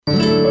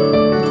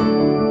Welcome.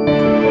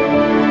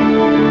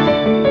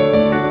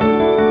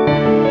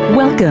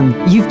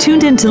 You've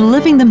tuned into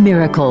Living the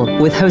Miracle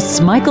with hosts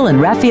Michael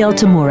and Raphael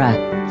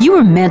Tamura. You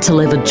were meant to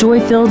live a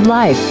joy-filled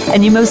life,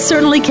 and you most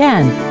certainly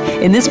can.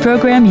 In this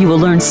program, you will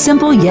learn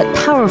simple yet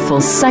powerful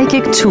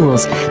psychic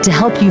tools to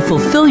help you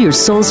fulfill your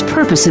soul's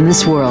purpose in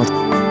this world.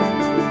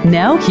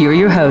 Now, here are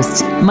your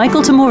hosts,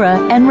 Michael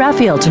Tamura and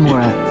Raphael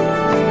Tamura.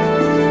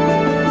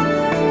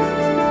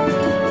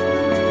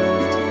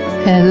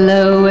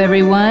 Hello,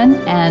 everyone,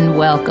 and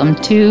welcome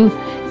to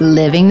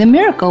Living the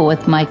Miracle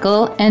with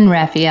Michael and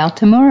Raphael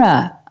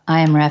Tamura. I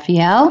am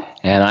Raphael.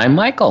 And I'm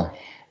Michael.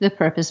 The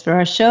purpose for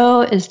our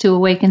show is to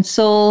awaken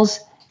souls,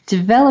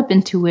 develop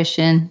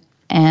intuition,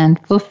 and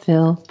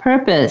fulfill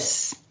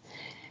purpose.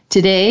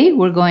 Today,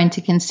 we're going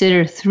to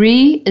consider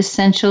 3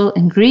 essential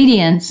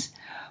ingredients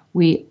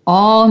we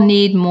all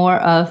need more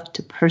of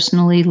to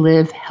personally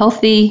live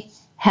healthy,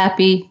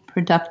 happy,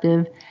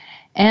 productive,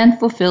 and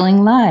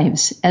fulfilling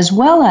lives, as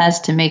well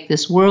as to make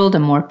this world a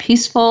more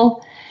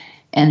peaceful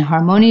and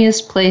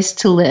harmonious place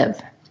to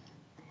live.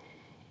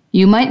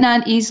 You might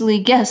not easily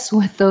guess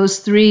what those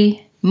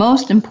 3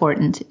 most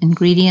important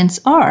ingredients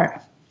are.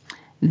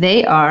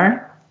 They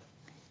are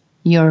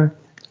your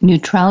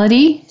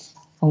neutrality,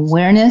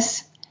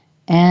 awareness,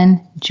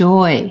 and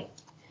joy.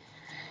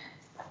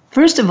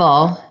 First of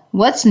all,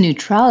 what's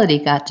neutrality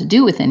got to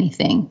do with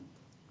anything?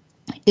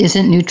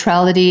 Isn't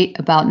neutrality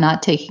about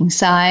not taking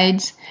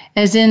sides,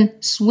 as in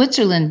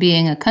Switzerland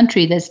being a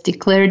country that's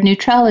declared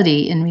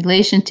neutrality in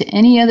relation to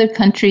any other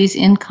countries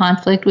in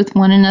conflict with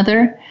one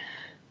another?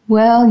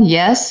 Well,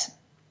 yes.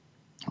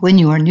 When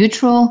you are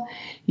neutral,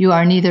 you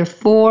are neither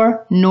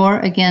for nor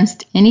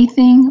against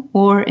anything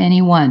or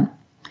anyone.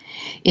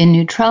 In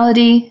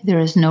neutrality, there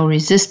is no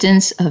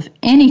resistance of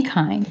any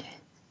kind.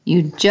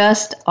 You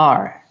just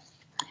are.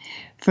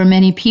 For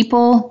many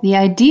people, the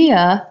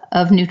idea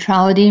of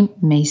neutrality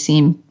may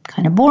seem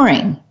kind of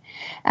boring.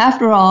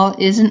 After all,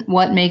 isn't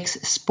what makes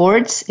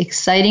sports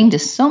exciting to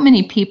so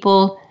many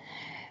people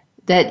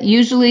that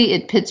usually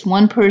it pits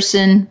one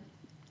person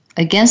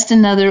against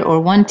another or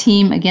one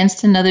team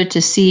against another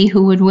to see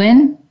who would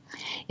win?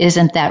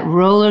 Isn't that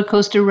roller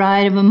coaster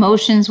ride of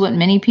emotions what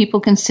many people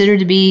consider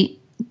to be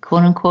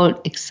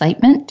quote-unquote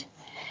excitement?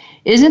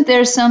 Isn't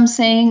there some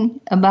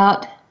saying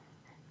about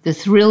the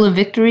thrill of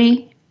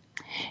victory?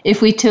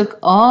 If we took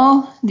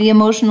all the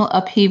emotional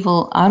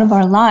upheaval out of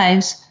our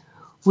lives,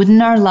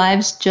 wouldn't our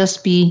lives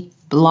just be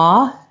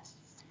blah?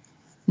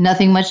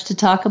 Nothing much to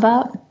talk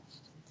about?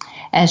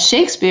 As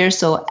Shakespeare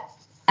so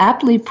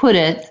aptly put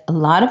it, a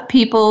lot of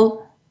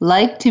people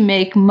like to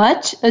make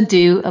much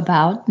ado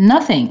about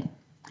nothing.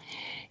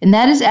 And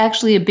that is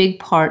actually a big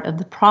part of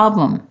the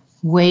problem.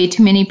 Way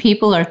too many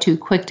people are too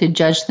quick to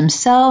judge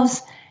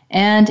themselves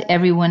and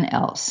everyone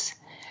else.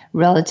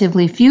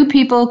 Relatively few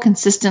people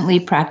consistently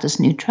practice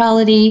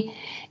neutrality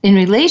in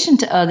relation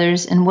to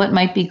others and what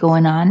might be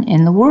going on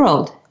in the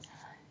world.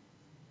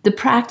 The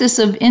practice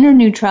of inner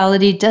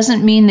neutrality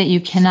doesn't mean that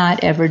you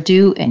cannot ever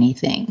do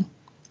anything.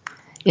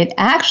 It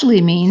actually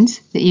means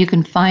that you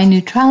can find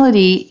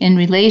neutrality in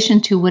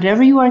relation to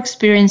whatever you are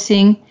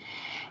experiencing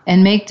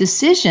and make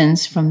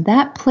decisions from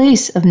that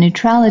place of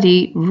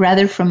neutrality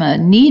rather from a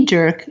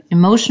knee-jerk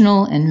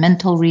emotional and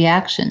mental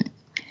reaction.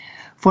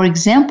 For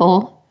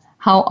example,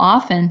 how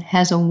often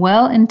has a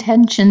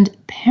well-intentioned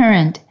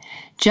parent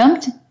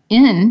jumped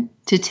in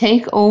to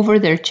take over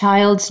their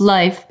child's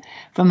life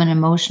from an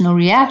emotional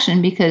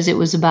reaction because it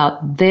was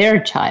about their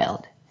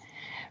child?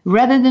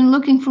 Rather than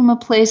looking from a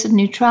place of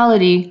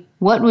neutrality,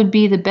 what would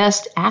be the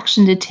best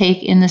action to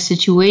take in the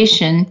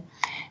situation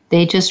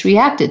they just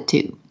reacted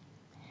to?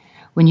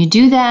 When you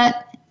do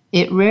that,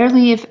 it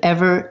rarely, if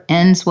ever,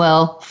 ends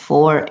well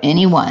for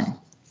anyone.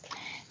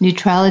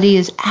 Neutrality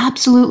is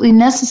absolutely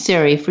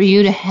necessary for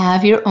you to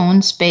have your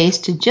own space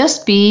to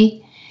just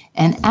be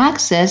and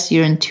access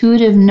your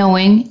intuitive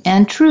knowing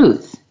and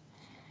truth.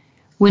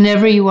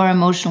 Whenever you are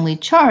emotionally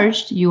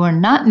charged, you are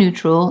not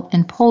neutral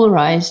and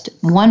polarized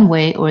one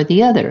way or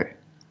the other.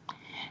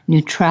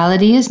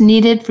 Neutrality is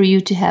needed for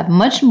you to have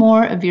much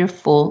more of your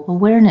full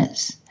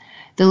awareness.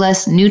 The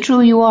less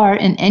neutral you are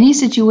in any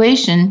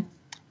situation,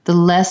 the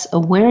less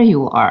aware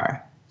you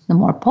are, the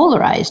more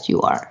polarized you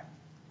are.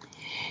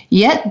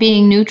 Yet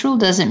being neutral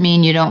doesn't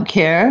mean you don't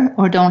care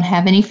or don't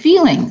have any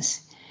feelings.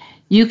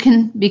 You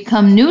can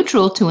become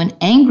neutral to an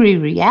angry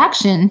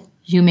reaction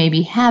you may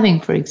be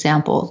having, for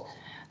example.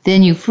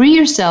 Then you free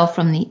yourself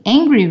from the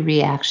angry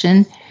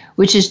reaction,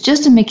 which is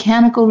just a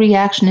mechanical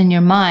reaction in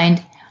your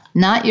mind,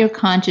 not your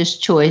conscious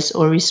choice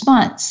or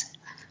response.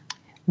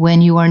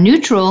 When you are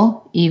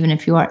neutral, even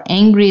if you are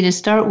angry to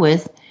start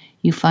with,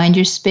 you find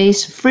your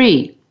space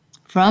free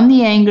from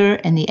the anger,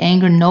 and the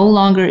anger no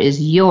longer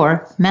is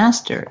your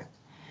master.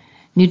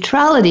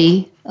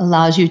 Neutrality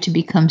allows you to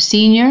become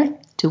senior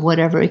to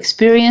whatever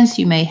experience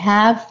you may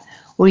have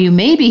or you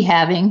may be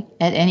having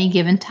at any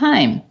given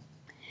time.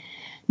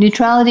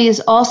 Neutrality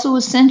is also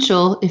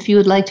essential if you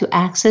would like to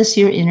access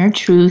your inner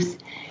truth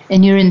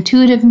and your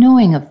intuitive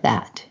knowing of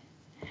that.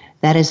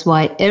 That is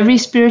why every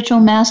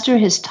spiritual master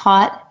has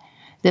taught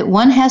that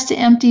one has to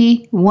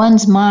empty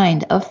one's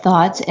mind of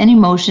thoughts and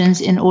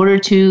emotions in order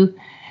to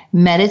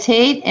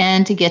meditate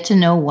and to get to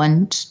know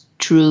one's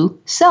true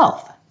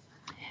self.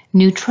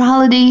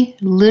 Neutrality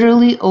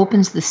literally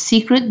opens the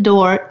secret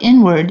door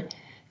inward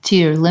to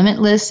your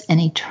limitless and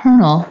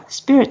eternal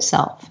spirit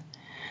self.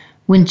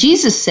 When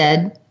Jesus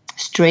said,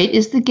 "Straight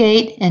is the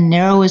gate and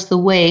narrow is the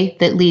way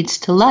that leads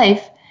to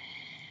life,"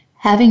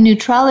 having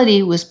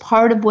neutrality was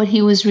part of what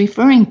he was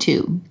referring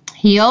to.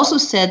 He also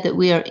said that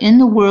we are in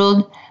the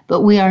world,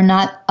 but we are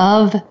not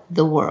of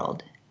the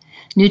world.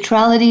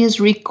 Neutrality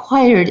is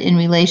required in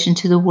relation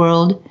to the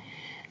world,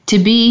 to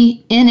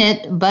be in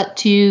it,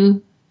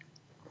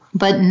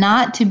 but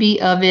not to be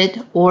of it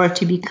or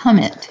to become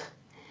it.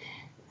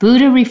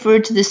 Buddha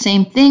referred to the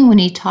same thing when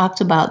he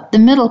talked about the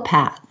middle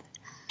path.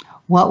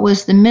 What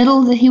was the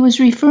middle that he was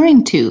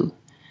referring to?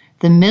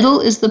 The middle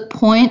is the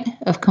point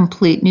of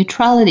complete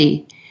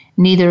neutrality,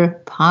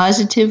 neither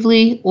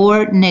positively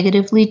or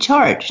negatively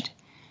charged.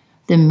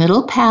 The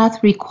middle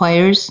path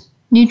requires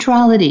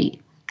neutrality,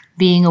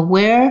 being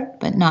aware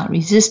but not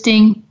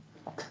resisting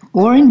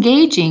or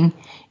engaging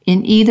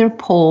in either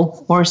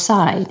pole or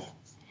side.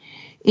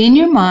 In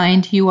your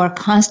mind, you are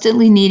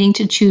constantly needing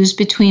to choose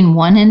between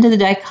one end of the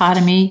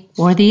dichotomy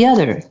or the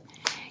other.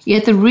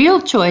 Yet the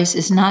real choice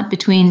is not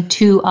between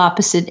two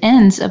opposite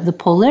ends of the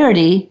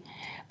polarity,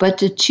 but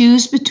to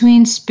choose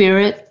between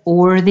spirit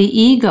or the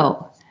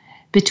ego,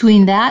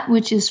 between that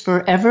which is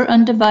forever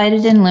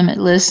undivided and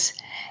limitless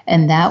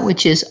and that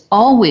which is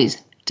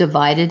always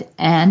divided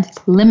and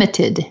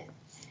limited.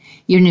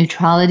 Your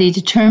neutrality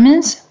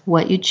determines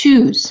what you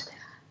choose.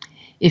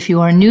 If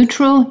you are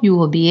neutral, you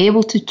will be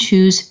able to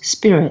choose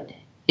spirit.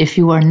 If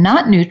you are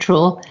not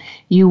neutral,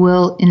 you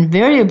will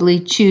invariably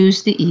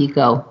choose the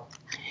ego.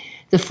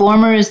 The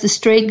former is the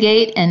straight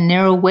gate and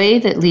narrow way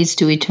that leads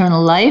to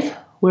eternal life,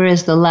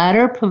 whereas the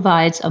latter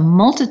provides a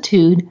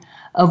multitude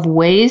of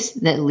ways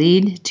that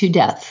lead to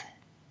death.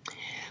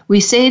 We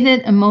say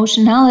that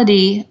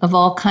emotionality of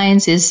all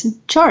kinds is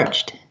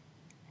charged.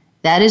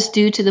 That is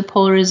due to the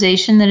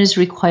polarization that is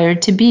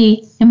required to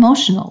be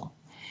emotional.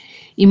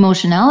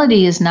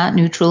 Emotionality is not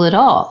neutral at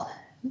all.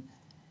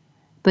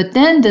 But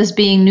then, does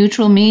being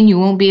neutral mean you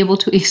won't be able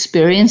to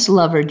experience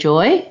love or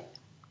joy?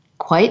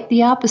 Quite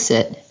the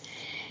opposite.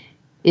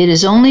 It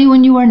is only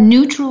when you are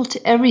neutral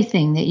to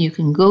everything that you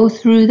can go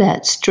through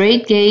that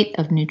straight gate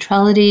of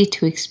neutrality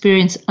to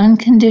experience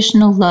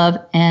unconditional love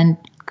and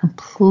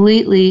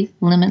completely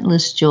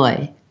limitless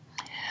joy.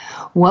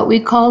 What we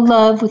call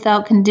love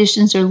without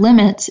conditions or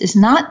limits is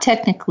not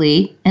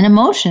technically an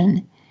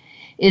emotion.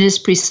 It is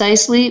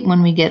precisely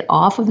when we get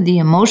off of the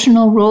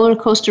emotional roller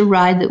coaster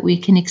ride that we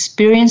can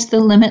experience the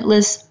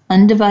limitless,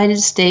 undivided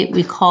state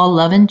we call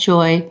love and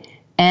joy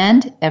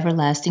and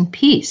everlasting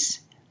peace.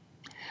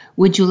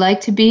 Would you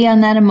like to be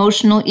on that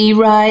emotional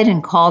e-ride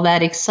and call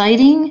that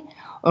exciting,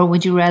 or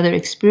would you rather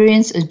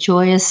experience a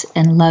joyous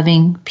and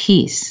loving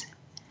peace?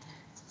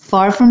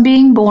 Far from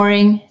being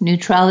boring,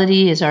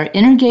 neutrality is our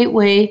inner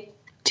gateway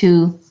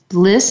to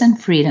bliss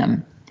and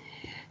freedom.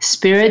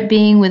 Spirit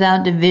being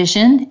without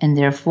division and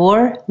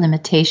therefore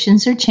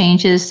limitations or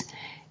changes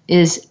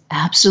is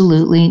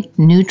absolutely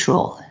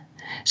neutral.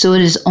 So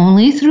it is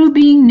only through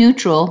being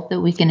neutral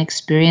that we can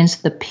experience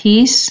the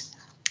peace,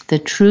 the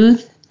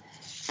truth,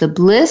 the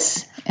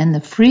bliss, and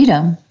the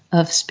freedom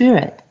of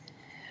spirit.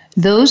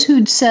 Those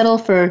who'd settle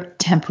for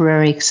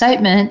temporary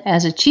excitement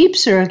as a cheap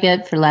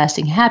surrogate for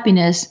lasting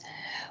happiness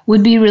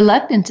would be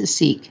reluctant to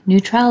seek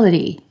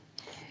neutrality.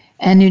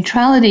 And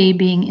neutrality,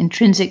 being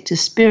intrinsic to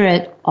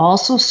spirit,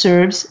 also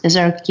serves as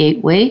our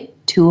gateway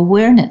to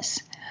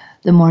awareness.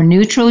 The more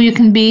neutral you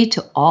can be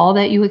to all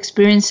that you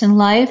experience in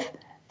life,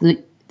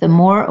 the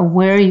more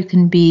aware you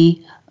can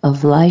be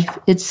of life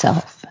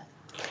itself.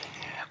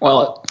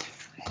 Well,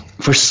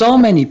 for so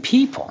many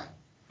people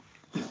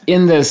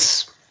in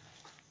this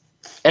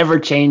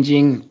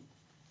ever-changing,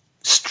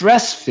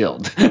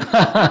 stress-filled,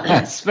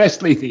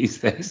 especially these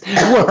days,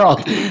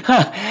 world,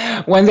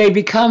 when they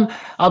become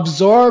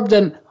absorbed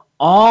in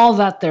all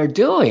that they're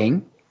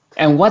doing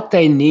and what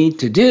they need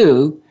to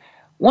do,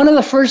 one of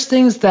the first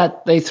things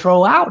that they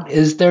throw out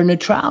is their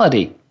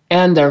neutrality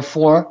and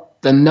therefore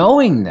the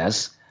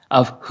knowingness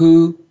of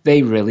who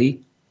they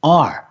really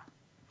are.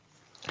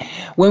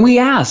 When we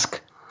ask,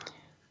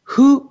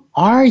 who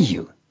are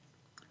you?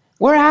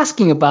 We're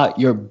asking about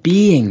your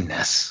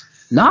beingness,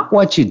 not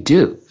what you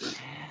do.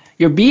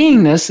 Your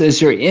beingness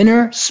is your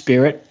inner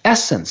spirit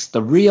essence,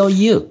 the real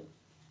you.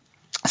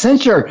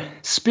 Since you're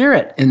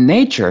spirit in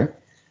nature,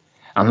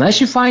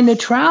 unless you find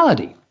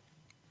neutrality,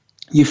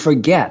 you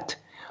forget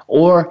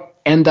or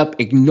end up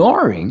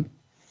ignoring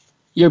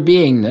your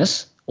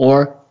beingness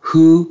or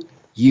who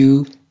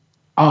you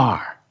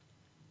are.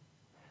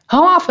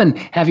 How often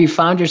have you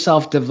found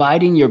yourself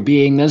dividing your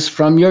beingness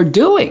from your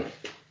doing?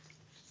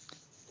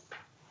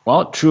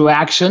 Well, true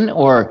action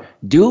or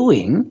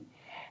doing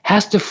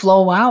has to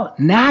flow out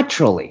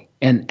naturally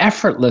and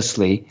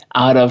effortlessly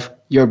out of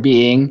your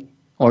being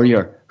or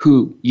your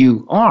who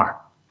you are.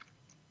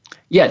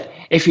 Yet,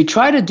 if you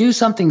try to do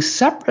something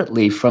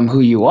separately from who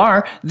you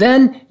are,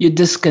 then you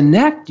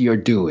disconnect your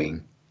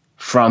doing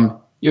from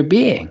your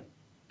being.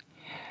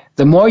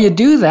 The more you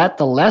do that,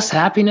 the less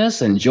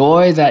happiness and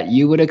joy that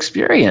you would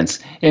experience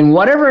in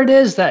whatever it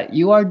is that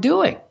you are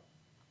doing.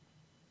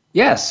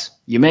 Yes,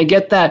 you may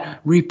get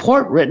that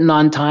report written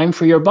on time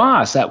for your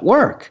boss at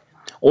work,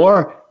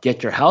 or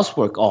get your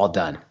housework all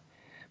done,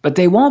 but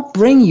they won't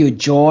bring you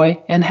joy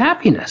and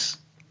happiness.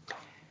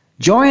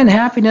 Joy and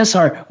happiness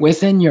are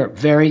within your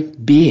very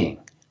being,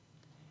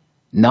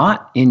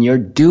 not in your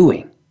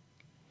doing.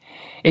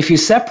 If you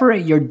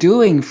separate your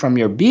doing from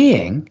your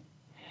being,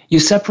 you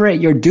separate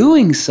your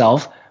doing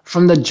self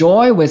from the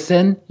joy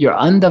within your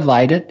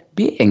undivided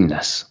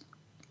beingness.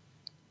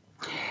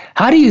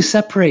 How do you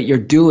separate your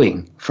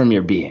doing from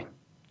your being?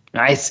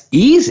 It's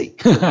easy.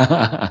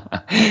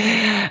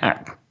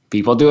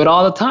 People do it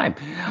all the time.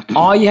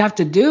 All you have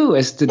to do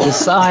is to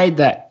decide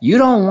that you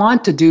don't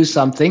want to do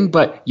something,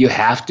 but you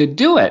have to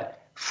do it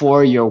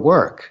for your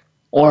work,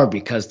 or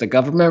because the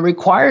government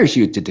requires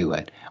you to do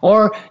it,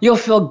 or you'll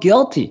feel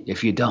guilty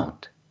if you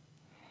don't.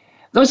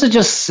 Those are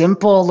just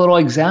simple little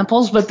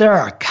examples, but there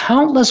are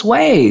countless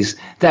ways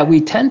that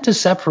we tend to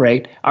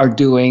separate our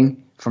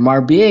doing from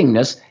our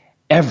beingness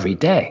every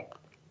day.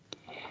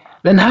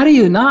 Then how do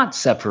you not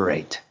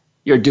separate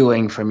your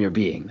doing from your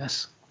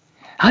beingness?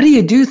 How do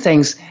you do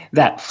things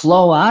that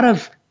flow out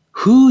of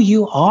who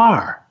you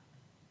are?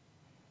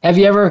 Have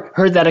you ever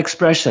heard that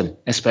expression,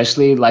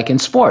 especially like in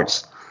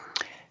sports?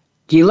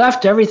 He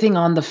left everything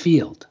on the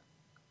field.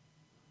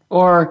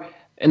 Or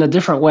in a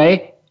different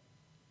way,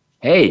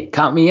 hey,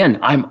 count me in.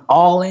 I'm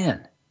all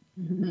in.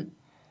 Mm-hmm.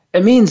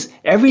 It means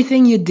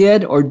everything you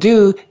did or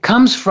do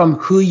comes from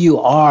who you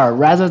are,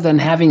 rather than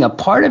having a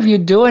part of you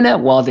doing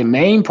it while the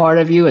main part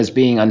of you is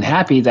being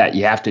unhappy that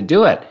you have to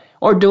do it,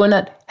 or doing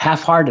it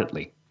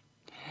half-heartedly.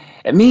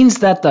 It means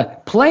that the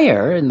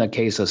player, in the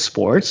case of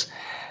sports,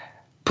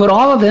 put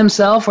all of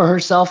himself or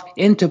herself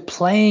into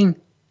playing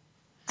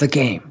the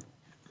game.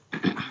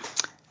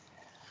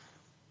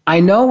 I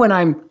know when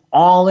I'm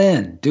all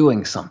in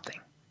doing something.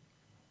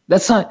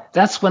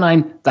 That's when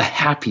I'm the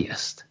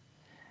happiest.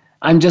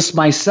 I'm just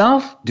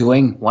myself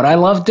doing what I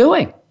love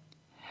doing.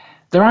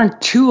 There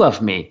aren't two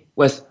of me,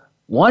 with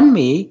one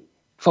me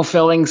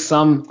fulfilling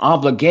some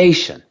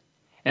obligation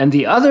and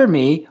the other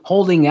me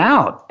holding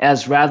out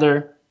as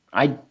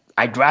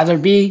I'd rather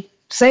be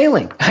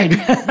sailing. I'd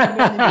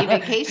rather be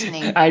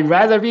vacationing. I'd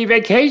rather be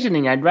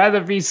vacationing. I'd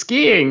rather be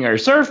skiing or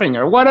surfing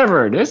or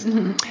whatever it is.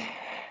 Mm-hmm.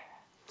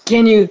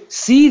 Can you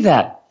see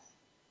that?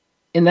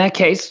 In that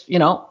case,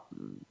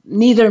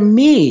 neither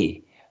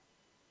me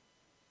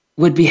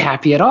would be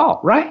happy at all,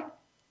 right?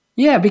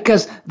 Yeah,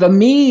 because the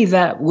me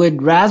that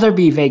would rather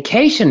be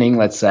vacationing,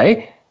 let's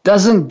say,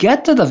 doesn't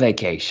get to the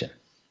vacation.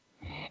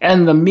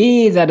 And the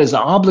me that is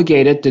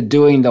obligated to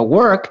doing the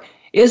work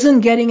isn't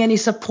getting any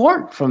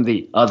support from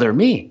the other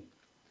me.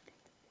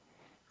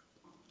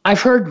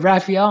 I've heard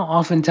Raphael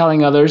often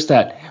telling others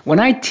that when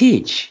I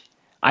teach,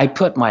 I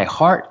put my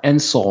heart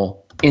and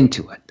soul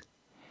into it.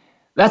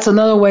 That's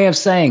another way of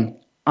saying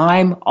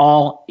I'm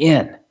all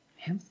in.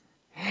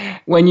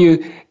 When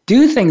you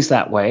do things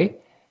that way,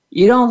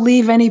 you don't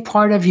leave any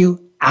part of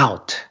you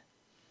out.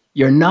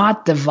 You're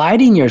not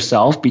dividing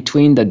yourself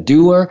between the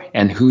doer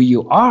and who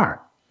you are.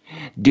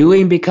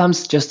 Doing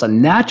becomes just a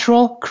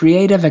natural,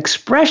 creative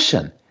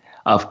expression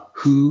of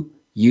who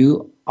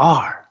you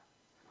are.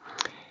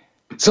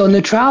 So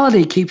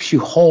neutrality keeps you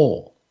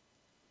whole,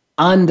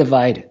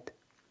 undivided.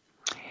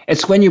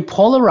 It's when you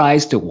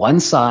polarize to one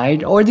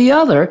side or the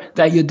other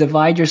that you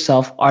divide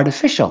yourself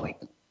artificially.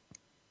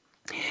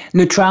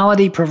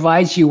 Neutrality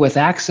provides you with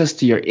access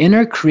to your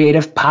inner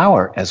creative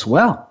power as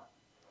well.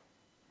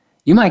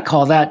 You might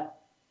call that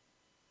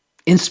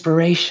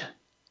inspiration.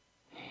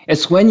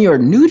 It's when you're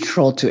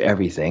neutral to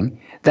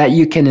everything that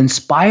you can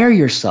inspire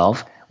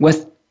yourself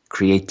with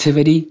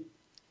creativity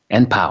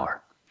and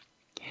power.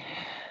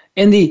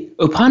 In the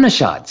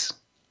Upanishads,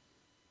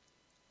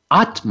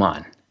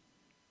 Atman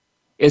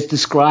is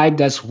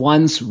described as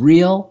one's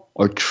real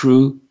or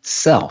true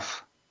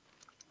self.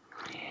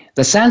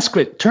 The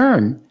Sanskrit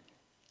term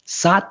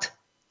Sat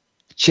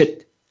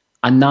Chit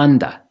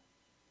Ananda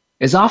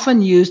is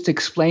often used to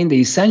explain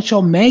the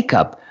essential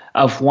makeup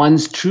of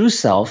one's true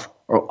self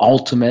or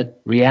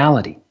ultimate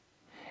reality.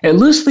 It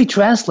loosely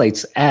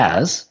translates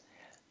as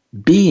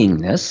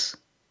beingness,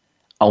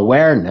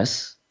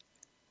 awareness,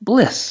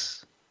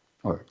 bliss,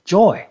 or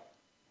joy.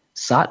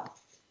 Sat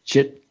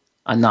Chit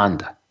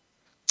Ananda.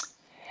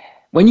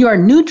 When you are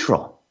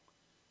neutral,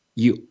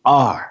 you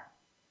are.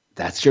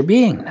 That's your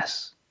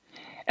beingness.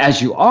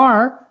 As you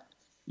are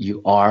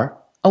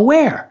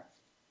aware.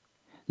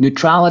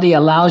 Neutrality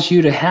allows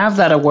you to have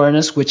that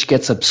awareness which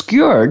gets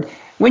obscured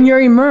when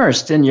you're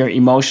immersed in your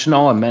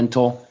emotional and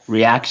mental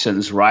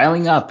reactions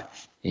riling up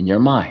in your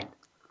mind.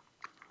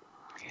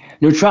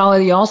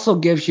 Neutrality also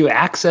gives you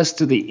access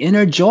to the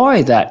inner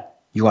joy that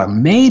you are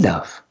made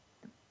of.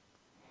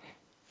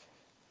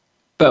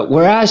 But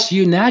whereas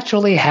you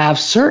naturally have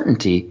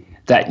certainty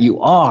that you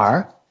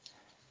are,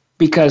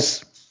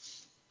 because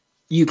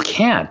you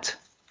can't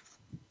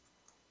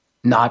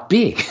not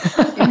be,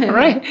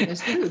 right?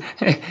 That's true.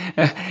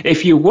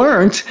 If you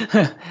weren't,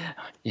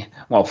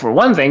 well, for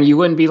one thing, you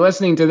wouldn't be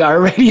listening to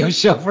our radio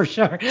show for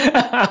sure.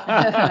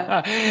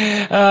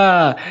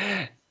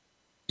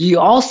 You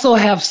also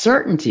have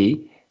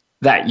certainty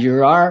that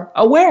you are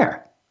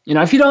aware.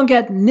 If you don't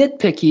get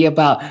nitpicky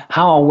about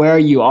how aware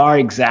you are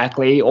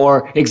exactly,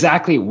 or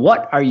exactly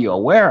what are you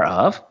aware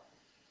of,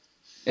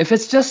 if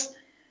it's just,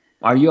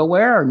 are you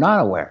aware or not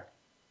aware?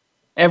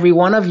 Every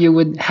one of you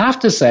would have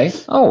to say,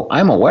 oh,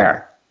 I'm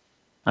aware.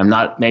 I'm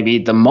not maybe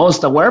the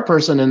most aware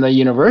person in the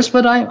universe,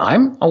 but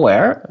I'm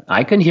aware.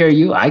 I can hear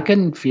you. I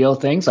can feel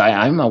things.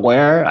 I'm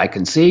aware. I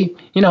can see.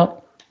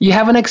 You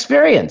have an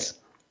experience.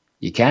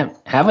 You can't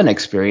have an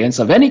experience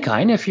of any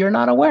kind if you're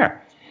not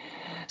aware.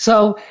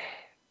 So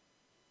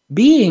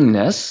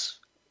beingness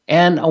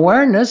and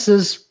awareness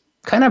is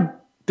kind of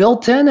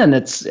built in, and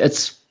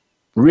it's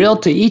real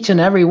to each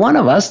and every one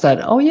of us that,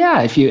 oh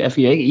yeah, if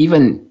you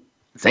even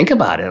think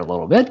about it a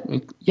little bit,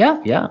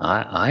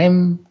 I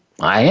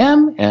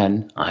am,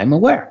 and I'm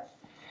aware.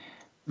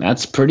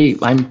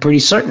 I'm pretty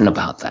certain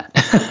about that.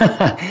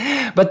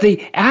 But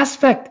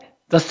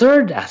the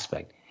third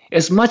aspect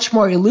is much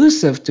more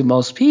elusive to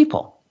most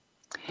people.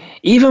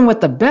 Even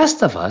with the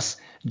best of us,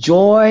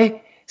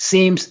 joy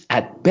seems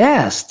at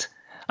best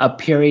a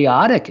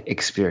periodic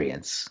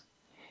experience.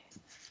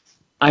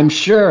 I'm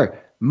sure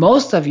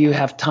most of you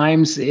have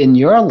times in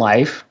your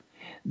life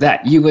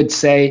that you would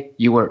say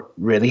you were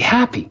really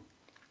happy.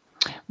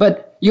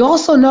 But you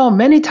also know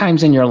many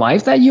times in your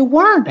life that you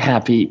weren't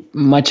happy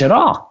much at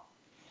all.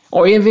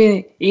 Or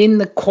even in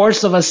the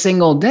course of a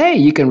single day,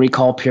 you can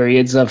recall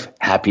periods of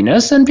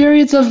happiness and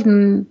periods of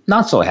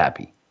not so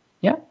happy.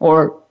 Yeah,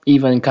 or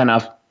even kind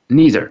of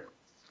neither,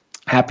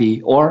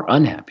 happy or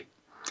unhappy.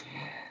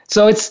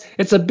 So it's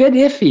a bit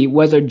iffy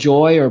whether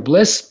joy or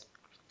bliss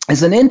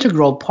is an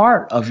integral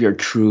part of your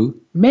true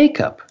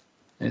makeup.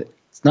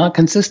 It's not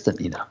consistent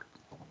enough.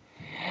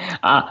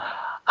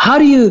 How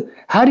do you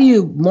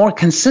more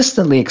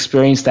consistently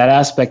experience that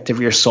aspect of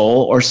your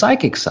soul or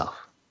psychic self?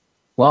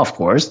 Well, of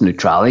course,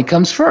 neutrality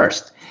comes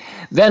first.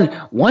 Then,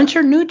 once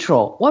you're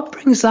neutral, what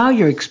brings out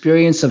your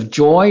experience of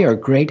joy or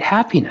great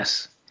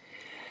happiness?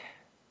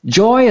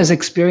 Joy is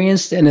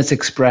experienced in its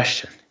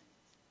expression.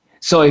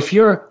 So if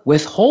you're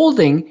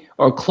withholding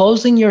or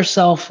closing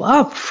yourself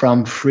up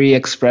from free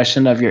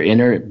expression of your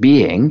inner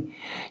being,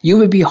 you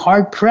would be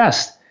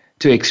hard-pressed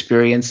to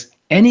experience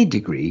any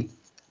degree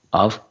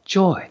of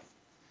joy.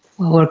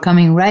 Well, we're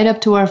coming right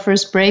up to our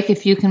first break,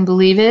 if you can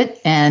believe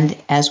it. And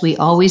as we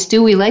always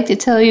do, we like to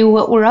tell you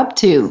what we're up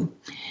to.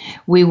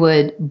 We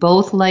would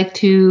both like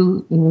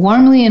to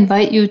warmly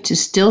invite you to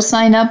still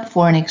sign up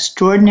for an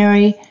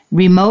extraordinary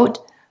remote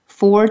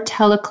 4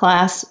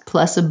 teleclass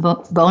plus a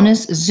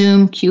bonus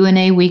Zoom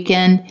Q&A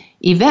weekend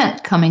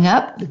event coming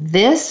up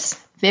this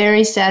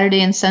very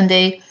Saturday and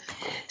Sunday,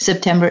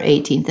 September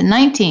 18th and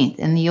 19th.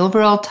 And the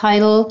overall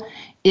title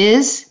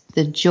is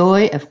The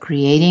Joy of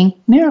Creating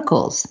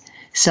Miracles,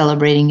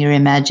 Celebrating Your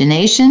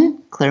Imagination,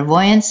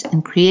 Clairvoyance,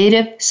 and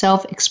Creative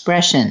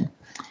Self-Expression.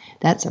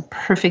 That's a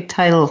perfect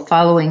title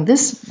following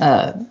this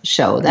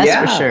show, that's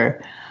for sure.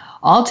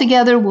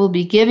 Altogether, we'll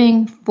be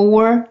giving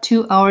 4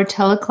 2-hour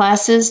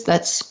teleclasses.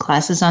 That's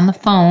classes on the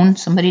phone.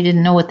 Somebody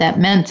didn't know what that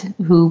meant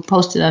who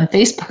posted on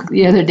Facebook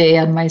the other day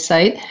on my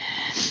site.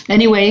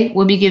 Anyway,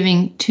 we'll be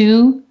giving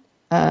 4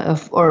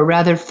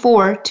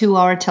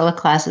 2-hour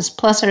teleclasses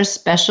plus our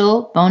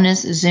special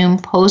bonus Zoom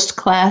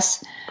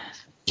post-class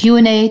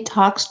Q&A,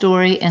 talk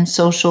story, and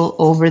social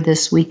over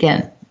this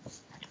weekend.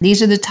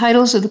 These are the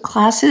titles of the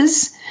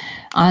classes.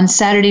 On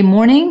Saturday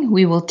morning,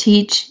 we will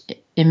teach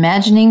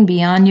Imagining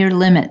Beyond Your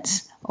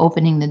Limits,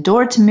 opening the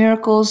door to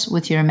miracles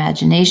with your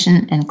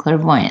imagination and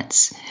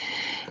clairvoyance.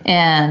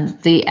 And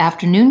the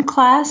afternoon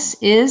class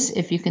is,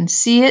 if you can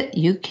see it,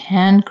 you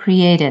can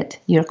create it.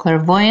 Your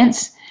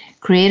clairvoyance,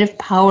 creative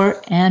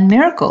power, and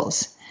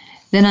miracles.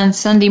 Then on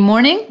Sunday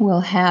morning,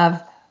 we'll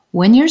have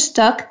When You're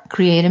Stuck,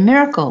 Create a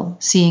Miracle,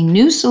 seeing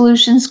new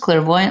solutions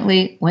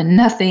clairvoyantly when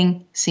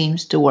nothing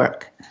seems to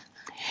work.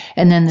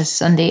 And then the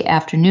Sunday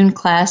afternoon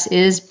class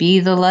is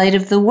Be the Light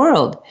of the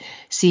World.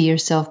 See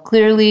yourself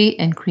clearly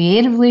and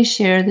creatively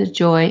share the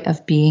joy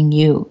of being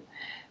you.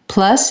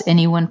 Plus,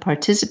 anyone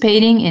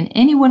participating in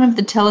any one of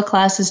the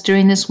teleclasses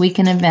during this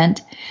weekend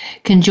event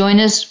can join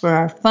us for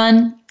our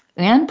fun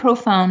and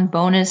profound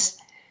bonus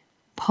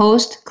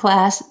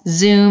post-class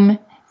Zoom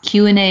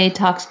Q&A,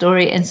 talk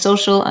story, and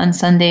social on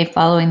Sunday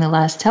following the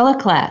last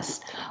teleclass.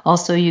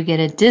 Also, you get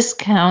a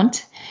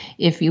discount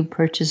if you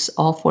purchase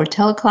all 4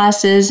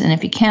 teleclasses, and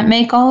if you can't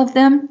make all of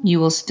them, you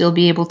will still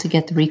be able to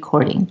get the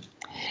recording.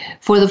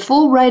 For the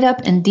full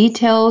write-up and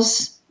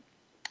details,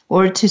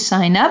 or to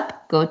sign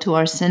up, go to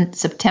our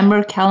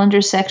September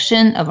calendar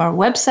section of our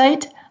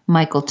website,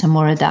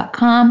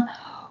 michaeltamura.com,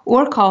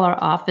 or call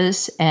our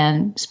office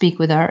and speak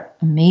with our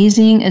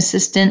amazing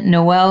assistant,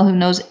 Noelle, who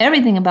knows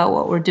everything about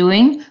what we're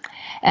doing,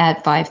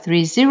 at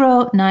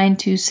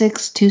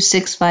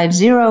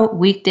 530-926-2650,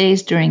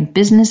 weekdays during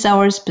business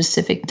hours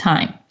Pacific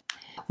time.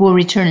 We'll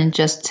return in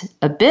just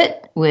a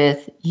bit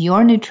with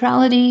Your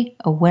Neutrality,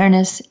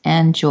 Awareness,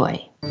 and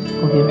Joy.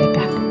 We'll be right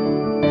back.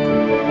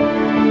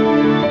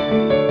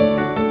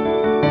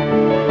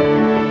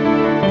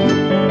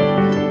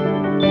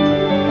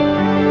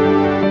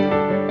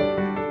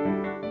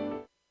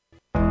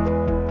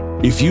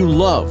 If you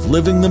love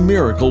Living the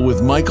Miracle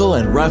with Michael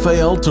and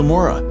Raphael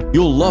Tamura,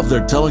 you'll love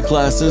their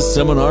teleclasses,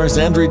 seminars,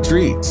 and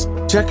retreats.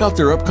 Check out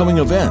their upcoming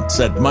events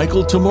at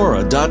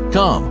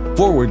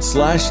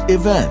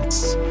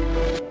michaeltamura.com/events.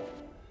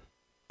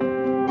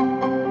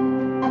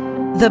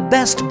 The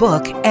best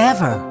book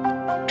ever.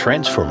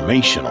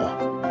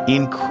 Transformational.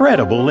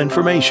 Incredible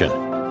information.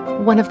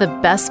 One of the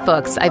best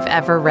books I've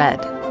ever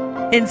read.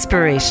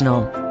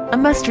 Inspirational. A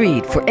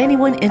must-read for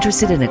anyone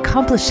interested in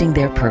accomplishing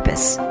their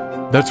purpose.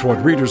 That's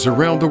what readers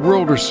around the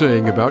world are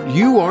saying about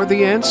You Are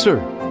the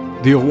Answer,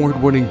 the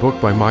award-winning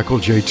book by Michael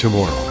J.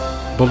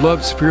 Tamura,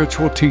 beloved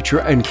spiritual teacher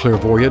and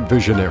clairvoyant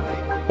visionary.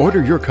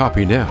 Order your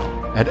copy now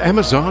at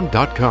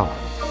Amazon.com.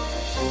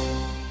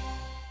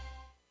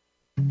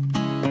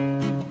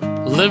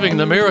 Living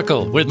the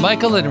Miracle with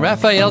Michael and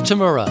Raphael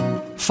Tamura.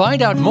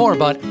 Find out more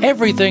about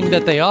everything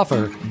that they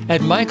offer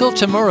at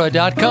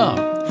michaeltamura.com.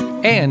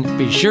 And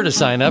be sure to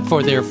sign up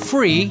for their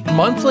free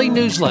monthly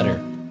newsletter.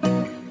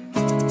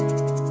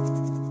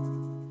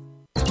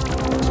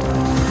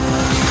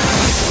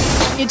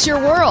 It's your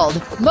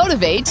world.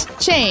 Motivate,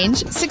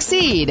 change,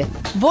 succeed.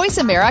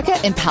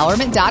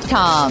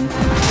 VoiceAmericaEmpowerment.com.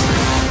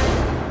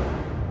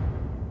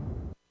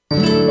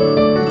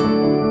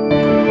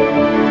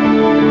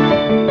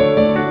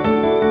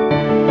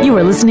 You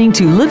are listening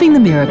to Living the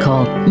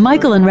Miracle.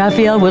 Michael and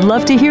Raphael would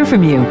love to hear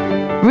from you.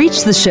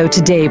 Reach the show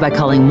today by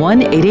calling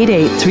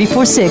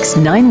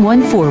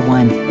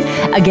 1-888-346-9141.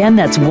 Again,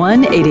 that's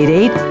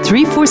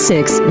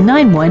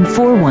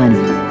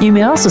 1-888-346-9141. You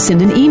may also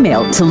send an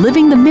email to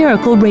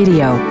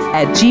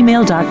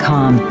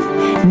livingthemiracleradio@gmail.com.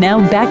 Now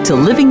back to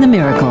Living the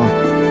Miracle.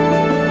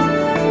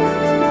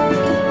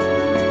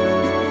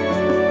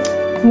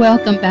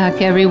 Welcome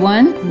back,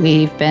 everyone.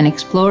 We've been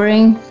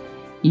exploring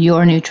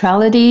your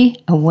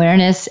neutrality,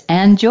 awareness,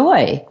 and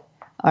joy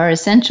are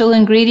essential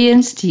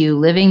ingredients to you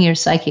living your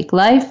psychic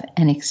life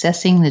and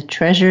accessing the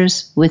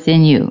treasures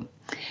within you.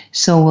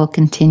 So we'll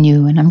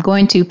continue, and I'm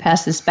going to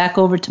pass this back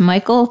over to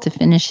Michael to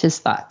finish his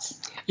thoughts.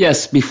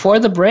 Yes, before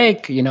the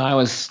break, I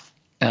was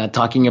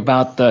talking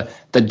about the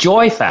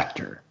joy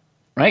factor,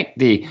 right?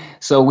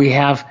 So we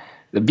have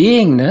the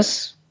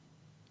beingness,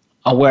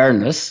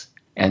 awareness,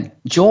 and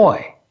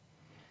joy.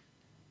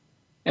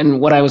 And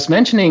what I was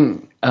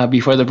mentioning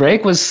before the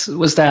break was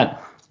that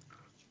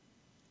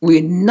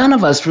none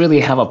of us really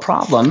have a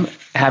problem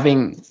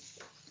having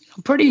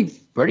pretty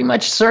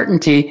much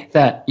certainty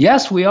that,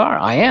 yes, we are.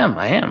 I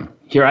am.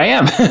 Here I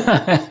am.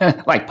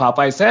 Like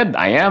Popeye said,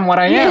 I am what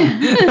I am.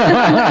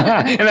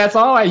 And that's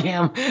all I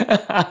am.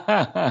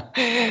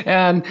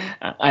 And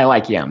I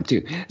like yam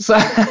too. So,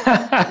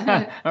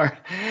 but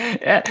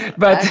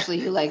actually,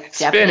 you like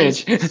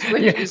Japanese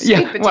spinach.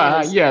 sweet potatoes.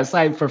 Well, yes,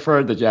 I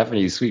prefer the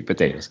Japanese sweet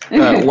potatoes.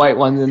 The white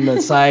ones in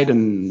the side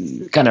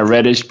and kind of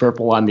reddish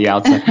purple on the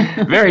outside.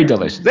 Very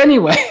delicious.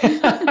 Anyway,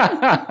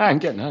 I'm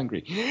getting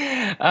hungry.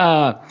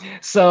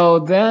 So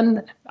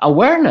then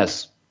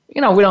awareness. We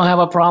don't have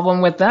a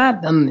problem with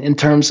that in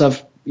terms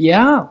of,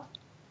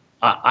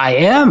 I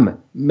am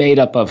made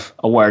up of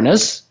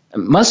awareness. It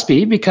must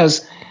be,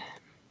 because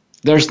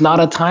there's not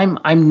a time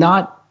I'm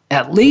not,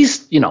 at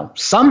least,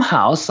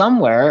 somehow,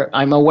 somewhere,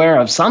 I'm aware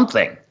of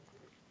something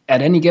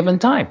at any given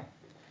time.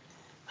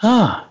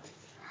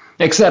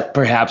 Except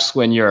perhaps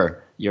when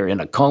you're in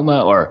a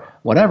coma or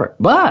whatever.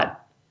 But,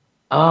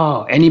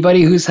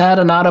 anybody who's had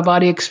an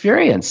out-of-body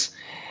experience,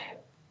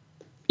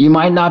 you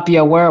might not be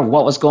aware of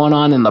what was going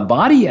on in the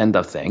body end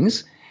of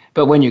things,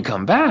 but when you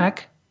come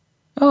back,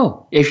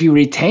 if you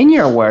retain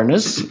your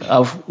awareness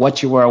of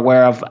what you were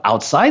aware of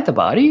outside the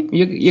body,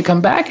 you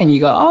come back and you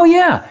go,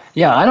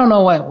 I don't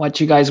know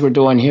what you guys were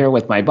doing here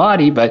with my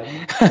body, but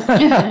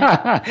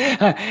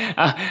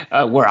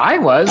where I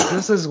was,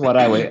 this is what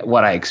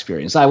I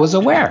experienced. I was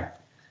aware.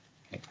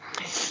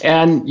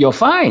 And you'll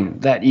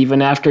find that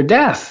even after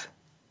death,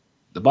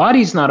 the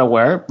body's not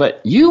aware,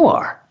 but you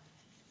are.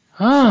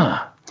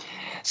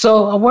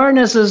 So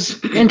awareness is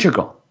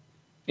integral,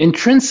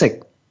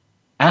 intrinsic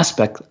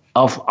aspect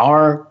of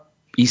our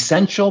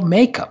essential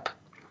makeup.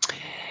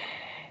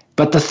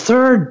 But the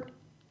third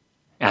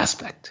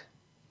aspect,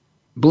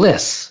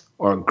 bliss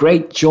or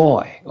great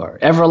joy or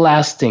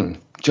everlasting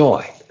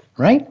joy,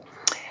 right?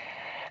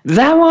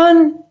 That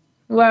one,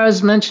 where I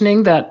was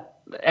mentioning that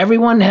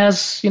everyone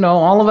has,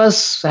 all of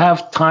us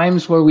have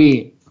times where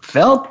we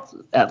felt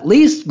at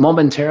least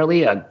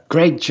momentarily a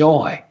great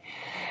joy.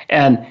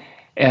 And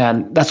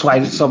that's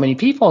why so many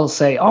people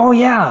say,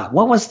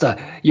 what was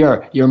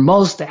your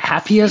most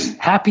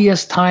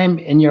happiest time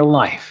in your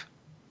life?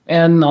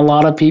 And a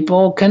lot of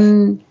people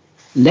can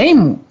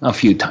name a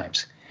few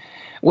times.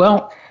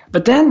 Well,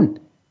 but then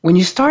when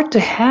you start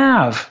to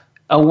have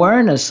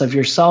awareness of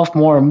yourself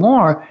more and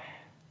more,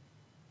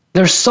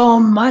 there's so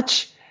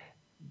much,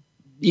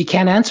 you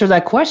can't answer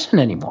that question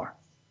anymore.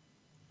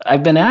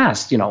 I've been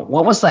asked,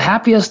 what was the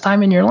happiest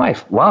time in your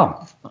life?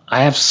 Wow,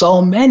 I have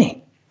so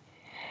many.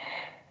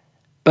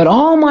 But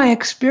all my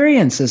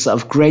experiences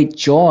of great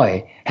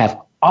joy have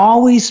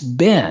always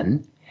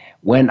been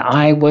when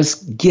I was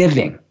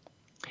giving,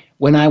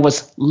 when I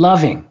was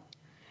loving,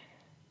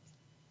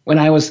 when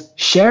I was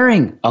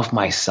sharing of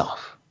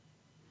myself.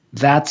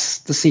 That's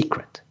the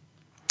secret.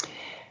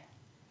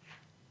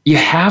 You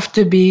have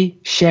to be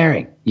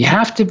sharing. You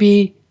have to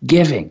be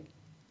giving.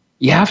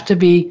 You have to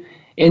be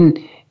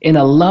in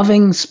a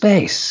loving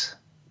space.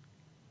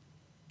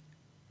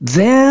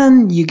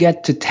 Then you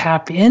get to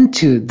tap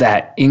into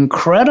that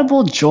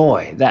incredible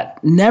joy,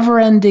 that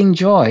never-ending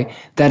joy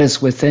that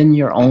is within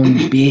your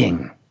own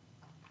being.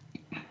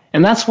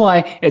 And that's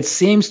why it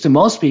seems to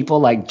most people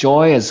like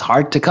joy is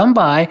hard to come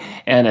by,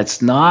 and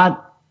it's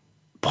not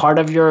part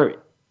of your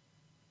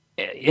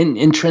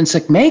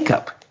intrinsic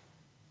makeup.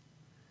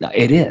 No,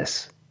 it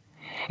is.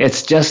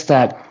 It's just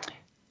that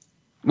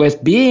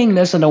with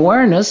beingness and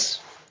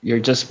awareness, you're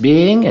just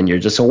being and you're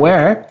just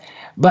aware.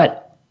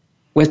 But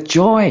with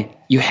joy,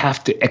 you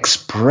have to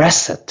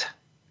express it.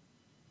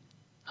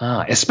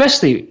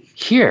 Especially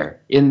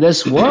here in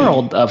this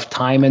world of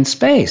time and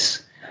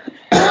space.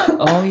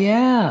 Oh,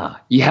 yeah.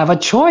 You have a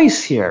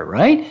choice here,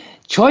 right?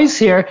 Choice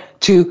here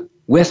to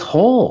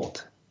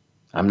withhold.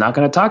 I'm not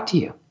going to talk to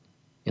you.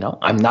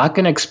 I'm not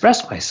going to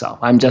express myself.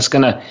 I'm just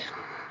going to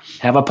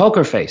have a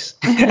poker face.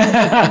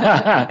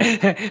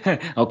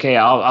 Okay,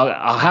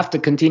 I'll have to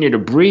continue to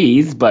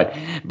breathe, but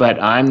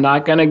I'm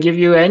not going to give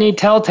you any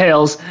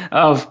telltales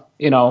of,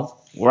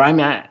 where I'm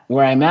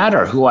at,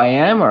 or who I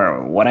am,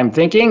 or what I'm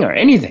thinking, or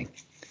anything.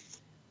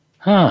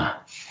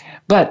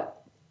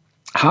 But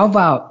how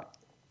about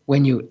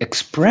when you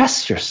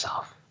express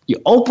yourself?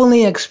 You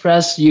openly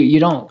express, you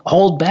don't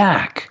hold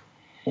back.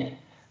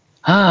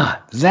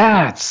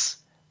 That's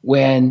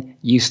when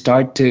you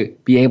start to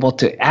be able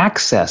to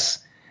access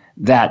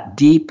that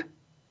deep,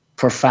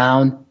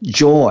 profound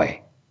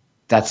joy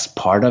that's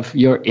part of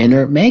your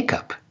inner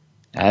makeup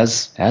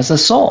as a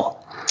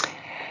soul.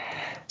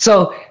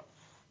 So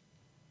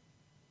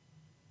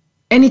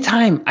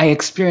anytime I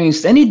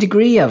experienced any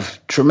degree of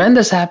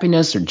tremendous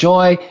happiness or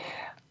joy,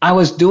 I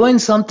was doing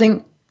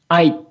something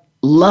I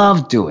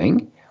love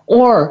doing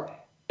or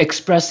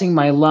expressing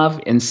my love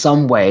in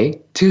some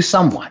way to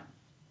someone,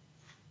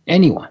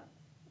 anyone,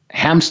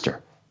 hamster.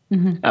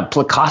 Mm-hmm.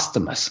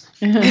 Plecostomus.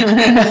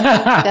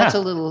 That's the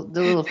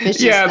little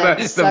fishes. Yeah,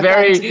 the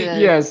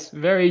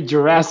very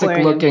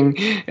Jurassic-looking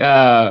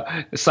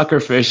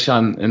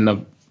suckerfish in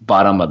the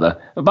bottom of the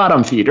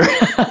bottom feeder.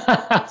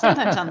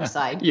 Sometimes on the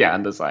side. Yeah,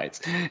 on the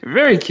sides.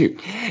 Very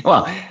cute.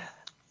 Well,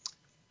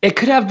 it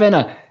could have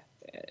been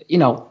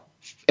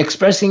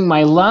expressing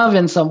my love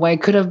in some way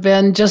could have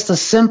been just a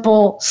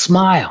simple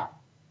smile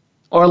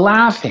or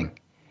laughing,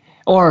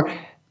 or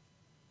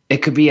it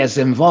could be as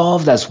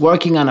involved as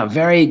working on a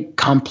very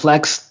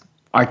complex,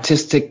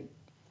 artistic,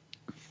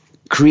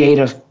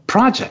 creative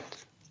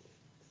project.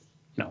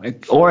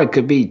 Or it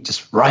could be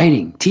just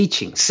writing,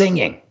 teaching,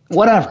 singing,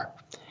 whatever.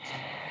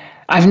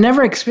 I've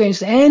never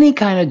experienced any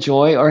kind of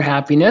joy or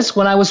happiness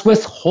when I was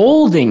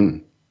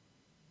withholding.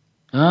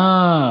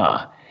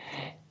 Or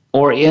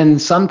in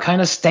some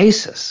kind of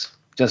stasis,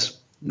 just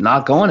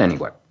not going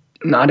anywhere,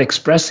 not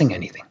expressing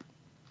anything.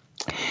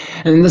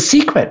 And the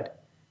secret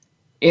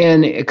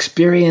in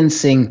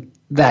experiencing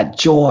that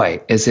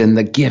joy is in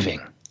the giving,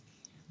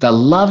 the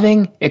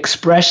loving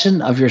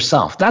expression of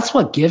yourself. That's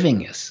what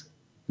giving is.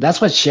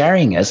 That's what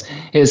sharing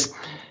is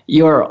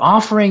you're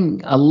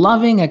offering a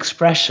loving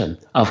expression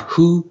of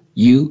who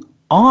you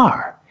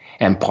are.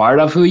 And part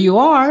of who you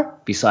are,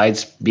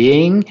 besides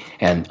being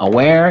and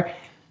aware,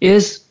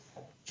 is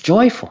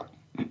joyful,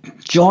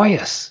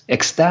 joyous,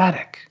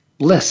 ecstatic,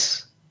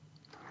 bliss.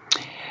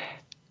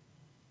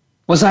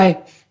 Was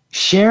I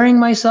sharing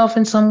myself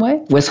in some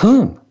way? With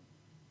whom?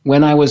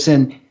 When I was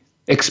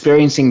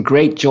experiencing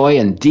great joy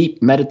and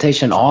deep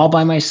meditation all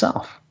by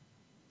myself.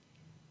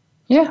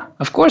 Yeah,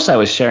 of course I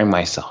was sharing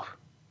myself.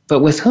 But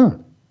with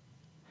whom?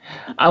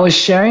 I was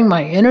sharing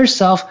my inner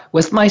self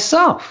with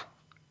myself,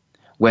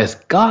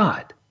 with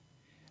God,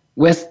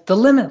 with the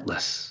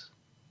limitless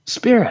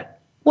spirit,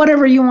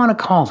 whatever you want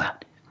to call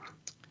that,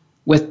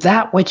 with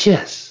that which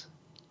is.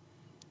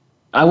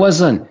 I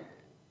wasn't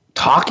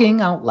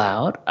talking out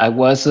loud. I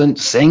wasn't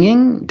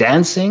singing,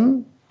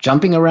 dancing,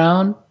 jumping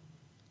around.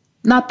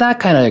 Not that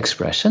kind of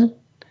expression.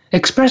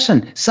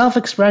 Expression,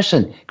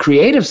 self-expression,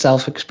 creative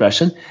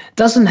self-expression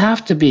doesn't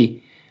have to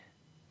be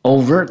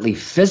overtly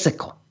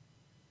physical,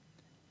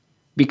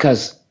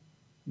 because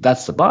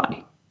that's the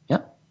body.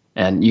 Yeah,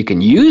 and you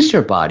can use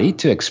your body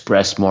to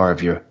express more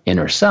of your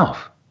inner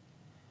self.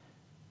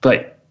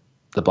 But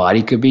the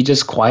body could be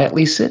just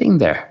quietly sitting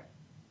there,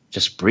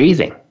 just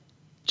breathing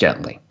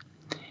gently.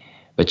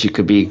 But you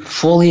could be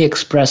fully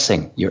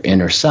expressing your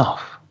inner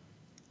self.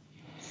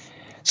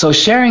 So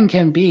sharing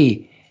can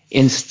be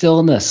in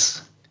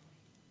stillness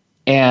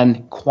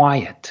and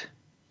quiet,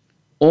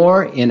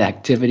 or in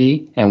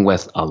activity and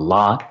with a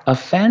lot of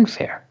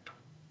fanfare.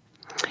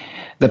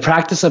 The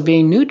practice of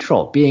being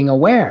neutral, being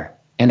aware,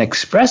 and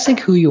expressing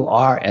who you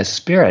are as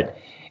spirit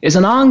is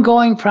an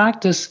ongoing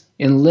practice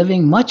in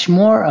living much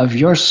more of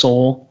your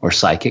soul or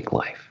psychic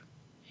life.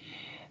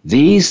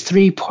 These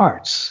three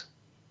parts,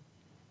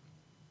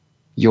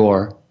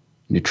 your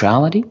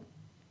neutrality,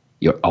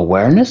 your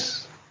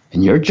awareness,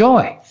 and your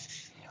joy,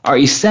 are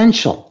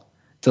essential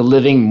to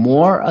living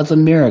more of the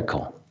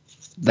miracle.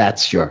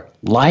 That's your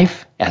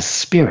life as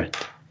spirit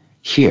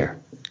here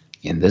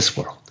in this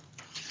world.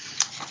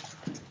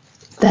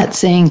 That's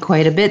saying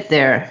quite a bit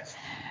there.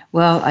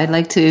 Well, I'd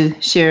like to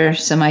share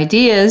some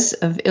ideas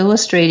of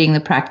illustrating the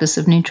practice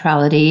of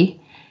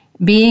neutrality,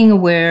 being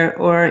aware,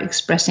 or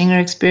expressing or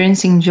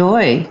experiencing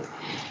joy.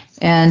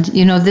 And,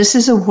 this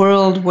is a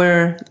world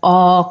where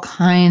all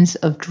kinds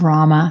of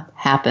drama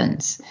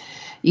happens.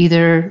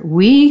 Either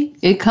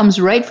it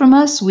comes right from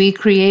us, we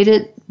create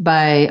it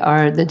by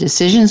the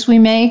decisions we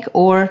make,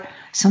 or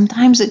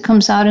sometimes it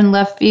comes out in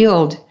left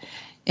field.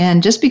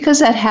 And just because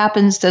that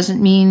happens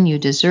doesn't mean you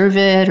deserve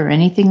it or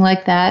anything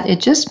like that.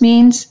 It just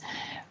means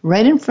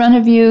right in front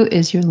of you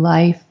is your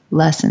life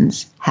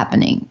lessons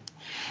happening.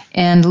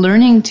 And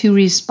learning to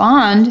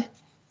respond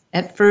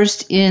at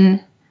first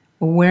in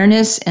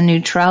awareness and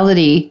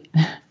neutrality.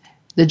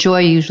 The joy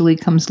usually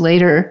comes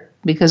later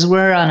because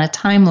we're on a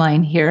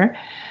timeline here.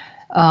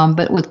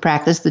 But with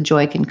practice, the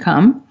joy can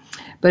come.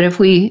 But if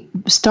we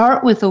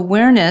start with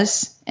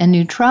awareness and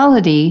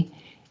neutrality,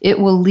 it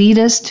will lead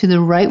us to the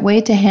right way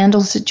to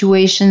handle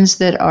situations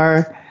that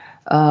are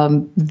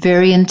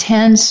very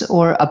intense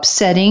or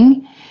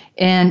upsetting.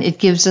 And it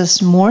gives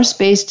us more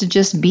space to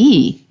just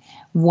be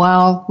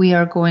while we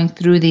are going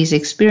through these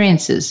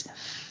experiences.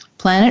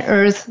 Planet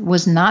Earth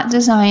was not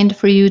designed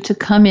for you to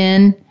come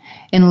in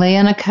and lay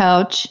on a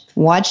couch,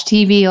 watch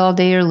TV all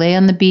day, or lay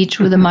on the beach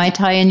with a Mai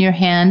Tai in your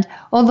hand,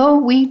 although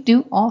we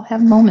do all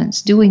have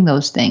moments doing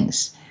those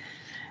things.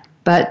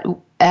 But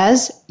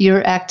as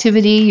your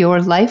activity,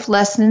 your life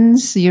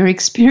lessons, your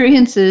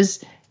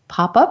experiences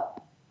pop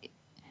up,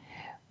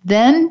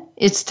 then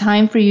it's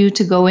time for you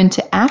to go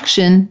into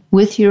action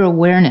with your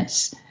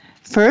awareness.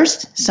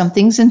 First,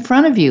 something's in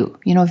front of you.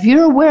 If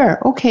you're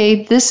aware,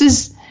 okay, this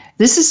is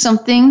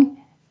something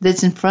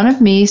that's in front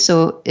of me,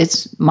 so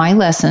it's my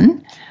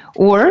lesson.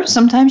 Or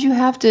sometimes you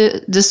have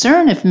to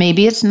discern if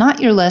maybe it's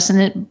not your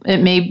lesson,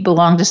 it may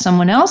belong to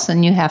someone else,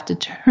 and you have to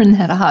turn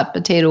that hot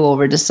potato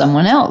over to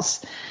someone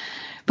else.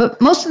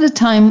 But most of the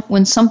time,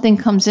 when something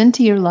comes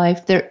into your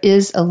life, there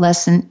is a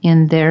lesson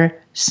in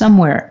there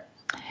somewhere.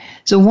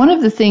 So one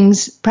of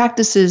the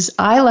practices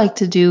I like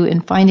to do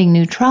in finding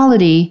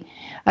neutrality,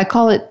 I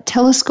call it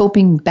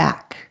telescoping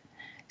back.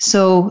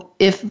 So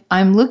if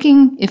I'm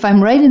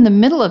right in the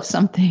middle of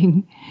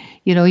something,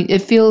 it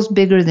feels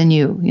bigger than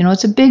you.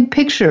 It's a big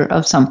picture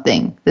of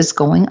something that's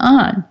going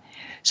on.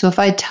 So if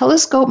I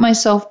telescope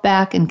myself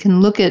back and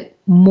can look at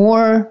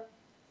more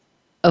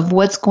of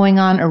what's going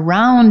on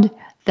around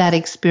that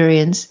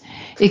experience,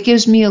 it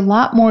gives me a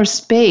lot more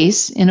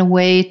space in a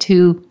way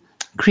to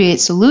create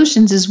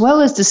solutions as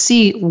well as to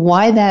see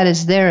why that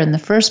is there in the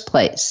first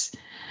place.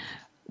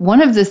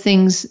 One of the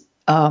things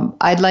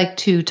I'd like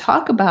to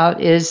talk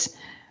about is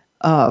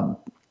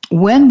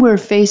when we're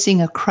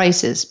facing a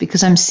crisis,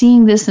 because I'm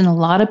seeing this in a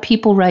lot of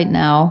people right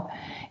now,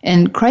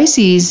 and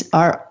crises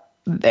are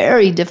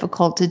very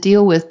difficult to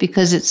deal with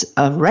because it's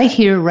a right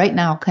here, right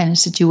now kind of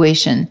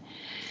situation.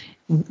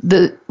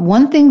 The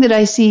one thing that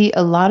I see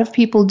a lot of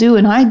people do,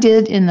 and I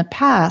did in the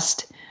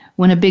past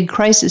when a big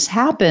crisis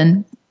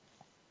happened,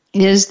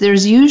 is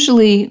there's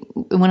usually,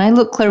 when I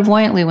look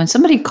clairvoyantly, when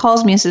somebody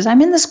calls me and says,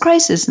 I'm in this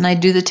crisis, and I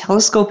do the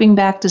telescoping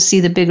back to see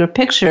the bigger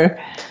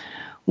picture,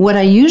 what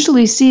I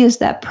usually see is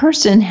that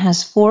person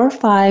has 4 or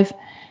 5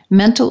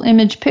 mental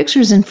image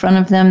pictures in front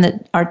of them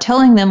that are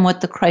telling them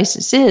what the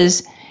crisis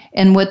is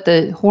and what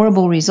the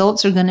horrible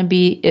results are going to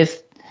be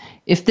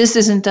if this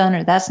isn't done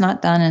or that's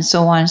not done, and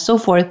so on and so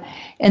forth.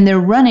 And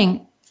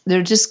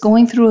they're just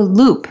going through a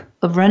loop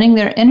of running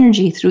their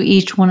energy through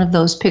each one of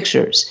those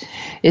pictures.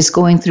 It's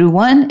going through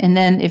one, and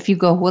then if you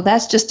go, well,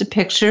 that's just a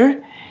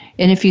picture,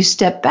 and if you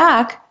step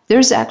back,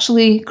 there's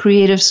actually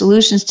creative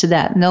solutions to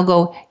that. And they'll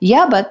go,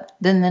 yeah, but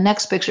then the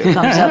next picture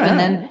comes up,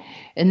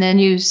 and then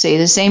you say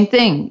the same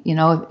thing.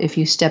 If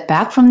you step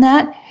back from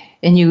that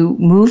and you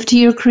move to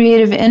your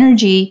creative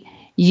energy,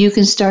 you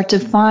can start to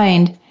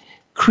find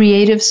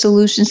creative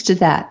solutions to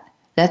that.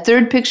 That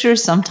third picture,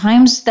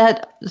 sometimes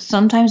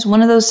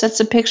one of those sets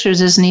of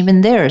pictures isn't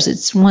even theirs.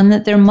 It's one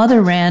that their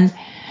mother ran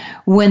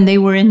when they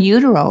were in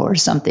utero or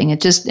something.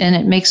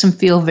 It makes them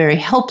feel very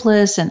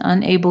helpless and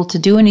unable to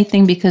do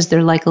anything because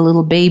they're like a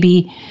little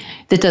baby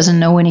that doesn't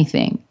know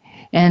anything.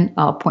 And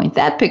I'll point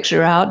that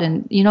picture out,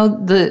 and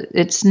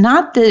it's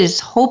not that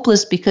it's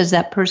hopeless because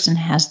that person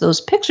has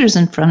those pictures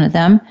in front of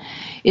them.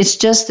 It's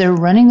just they're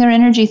running their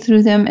energy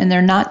through them and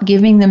they're not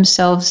giving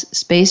themselves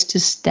space to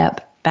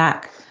step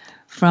back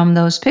from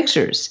those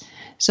pictures.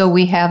 So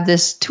we have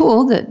this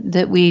tool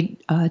that we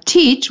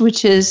teach,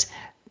 which is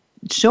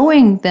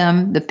showing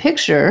them the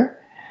picture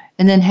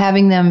and then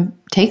having them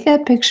take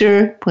that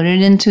picture, put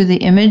it into the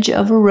image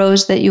of a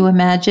rose that you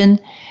imagine,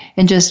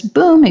 and just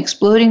boom,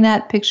 exploding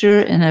that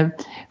picture in a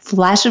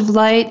flash of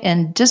light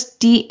and just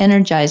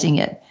de-energizing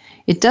it.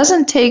 It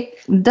doesn't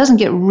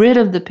get rid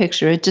of the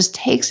picture. It just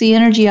takes the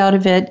energy out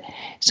of it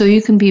so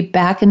you can be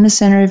back in the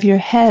center of your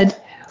head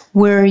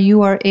where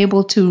you are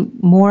able to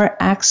more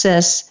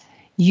access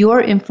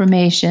your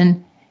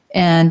information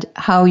and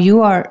how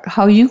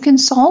you can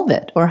solve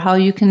it, or how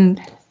you can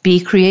be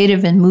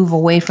creative and move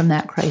away from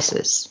that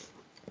crisis.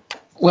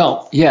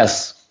 Well,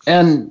 yes.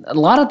 And a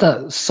lot of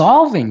the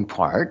solving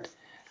part,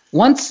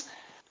 once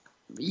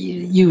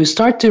you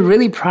start to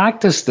really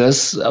practice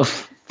this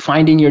of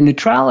finding your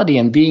neutrality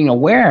and being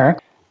aware,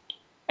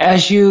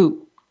 as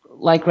you,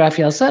 like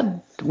Raphael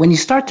said, when you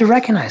start to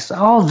recognize,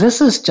 oh,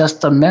 this is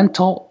just a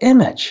mental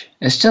image.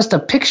 It's just a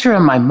picture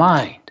in my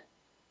mind.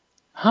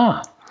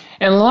 And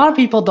a lot of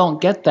people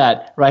don't get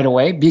that right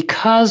away,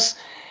 because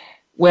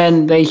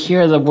when they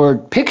hear the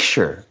word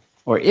picture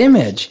or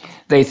image,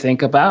 they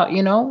think about,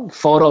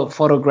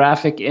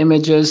 photographic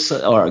images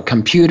or a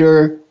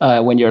computer,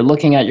 when you're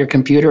looking at your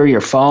computer,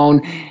 your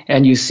phone,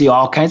 and you see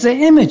all kinds of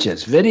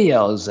images,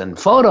 videos and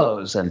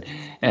photos and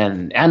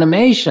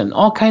animation,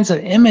 all kinds of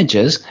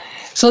images.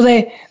 So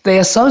they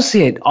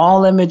associate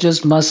all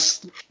images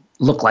must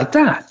look like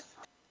that.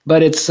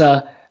 But it's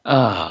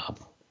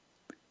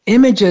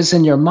images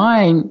in your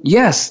mind,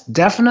 yes,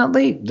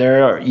 definitely.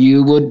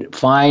 You would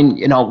find,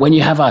 when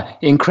you have an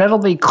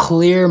incredibly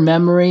clear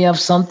memory of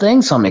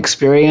something, some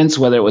experience,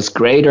 whether it was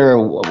great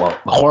or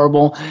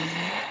horrible,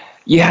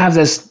 you have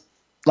this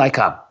like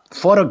a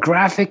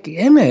photographic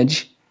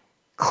image,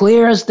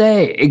 clear as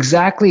day,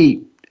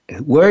 exactly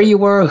where you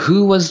were,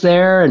 who was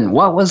there, and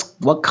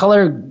what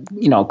color,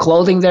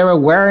 clothing they were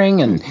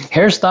wearing, and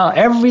hairstyle,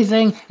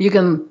 everything. You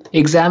can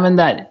examine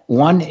that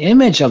one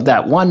image of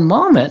that one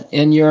moment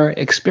in your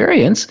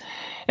experience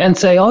and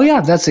say, oh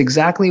yeah, that's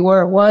exactly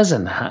where it was,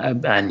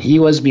 and he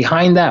was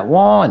behind that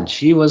wall, and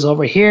she was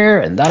over here,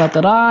 and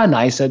da-da-da-da, and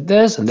I said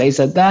this, and they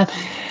said that.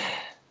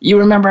 You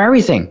remember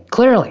everything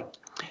clearly.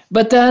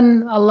 But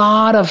then a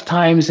lot of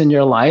times in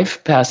your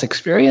life, past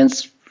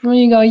experience, when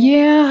you go,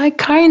 yeah, I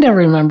kind of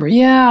remember.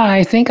 Yeah,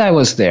 I think I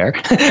was there.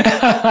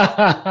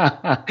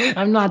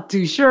 I'm not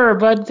too sure,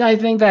 but I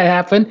think that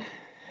happened.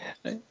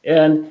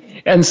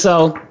 And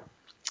so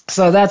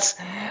that's,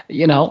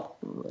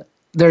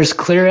 there's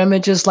clear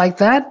images like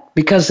that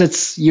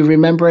because you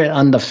remember it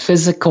on the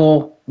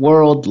physical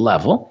world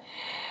level.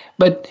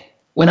 But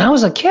when I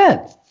was a kid,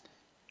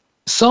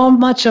 so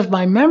much of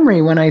my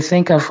memory, when I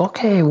think of,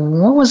 okay,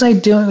 what was I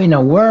doing?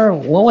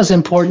 What was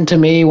important to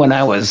me when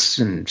I was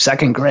in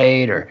second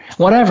grade or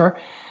whatever,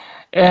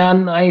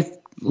 and I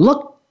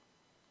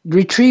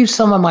retrieve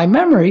some of my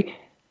memory.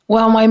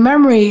 Well, my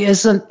memory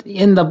isn't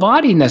in the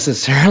body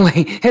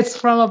necessarily. It's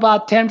from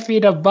about 10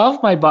 feet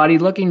above my body,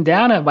 looking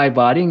down at my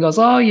body and goes,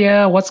 oh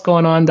yeah, what's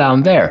going on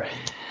down there?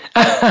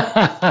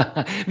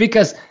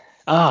 Because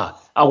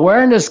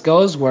awareness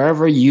goes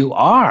wherever you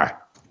are.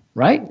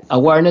 Right?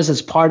 Awareness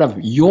is part of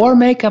your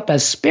makeup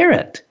as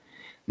spirit,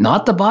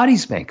 not the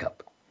body's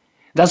makeup.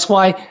 That's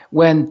why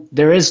when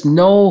there is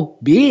no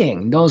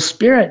being, no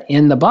spirit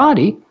in the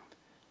body,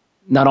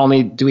 not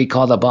only do we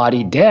call the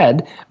body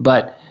dead,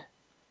 but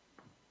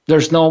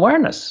there's no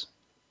awareness.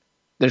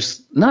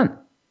 There's none.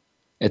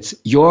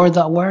 You're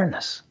the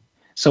awareness.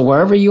 So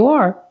wherever you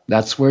are,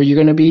 that's where you're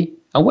going to be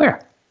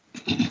aware.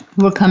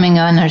 We're coming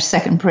on our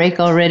second break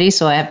already,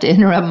 so I have to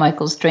interrupt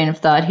Michael's train of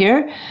thought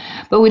here.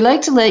 But we'd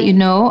like to let you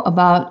know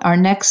about our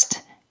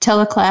next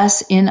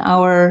teleclass in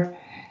our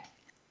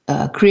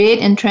Create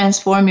and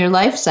Transform Your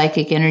Life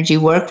Psychic Energy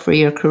Work for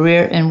Your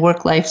Career and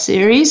Work Life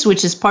series,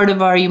 which is part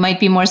of our You Might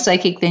Be More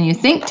Psychic Than You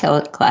Think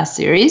teleclass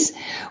series,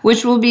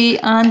 which will be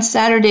on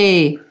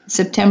Saturday,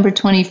 September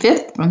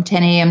 25th from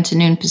 10 a.m. to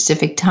noon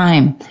Pacific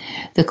time.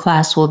 The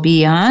class will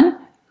be on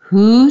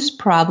Whose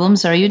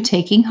Problems Are You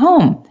Taking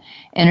Home?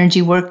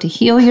 Energy work to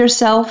heal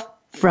yourself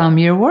from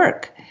your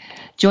work.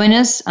 Join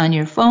us on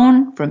your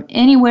phone from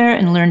anywhere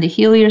and learn to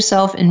heal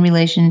yourself in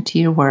relation to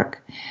your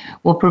work.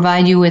 We'll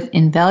provide you with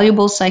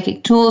invaluable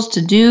psychic tools to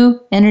do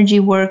energy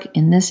work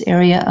in this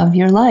area of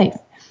your life.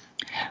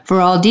 For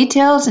all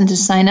details and to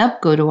sign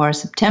up, go to our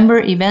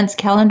September events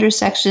calendar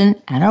section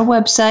at our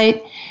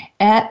website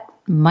at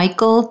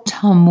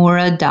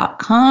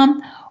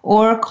michaeltamura.com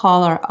or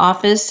call our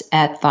office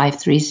at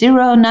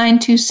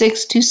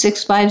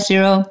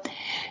 530-926-2650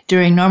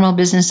 during normal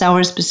business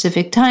hours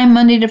Pacific time,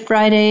 Monday to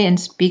Friday, and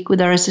speak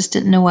with our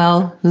assistant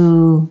Noelle,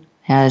 who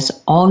has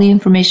all the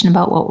information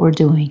about what we're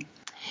doing.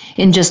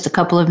 In just a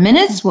couple of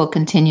minutes, we'll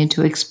continue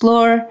to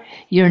explore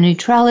your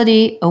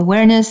neutrality,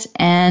 awareness,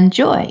 and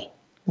joy.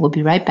 We'll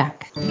be right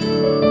back.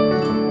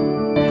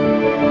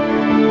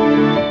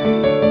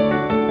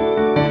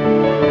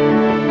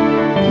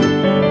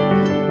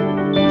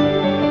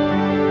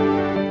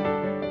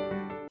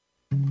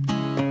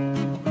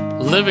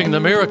 Living the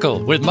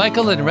Miracle with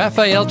Michael and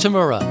Raphael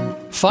Tamura.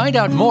 Find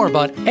out more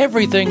about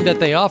everything that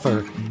they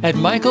offer at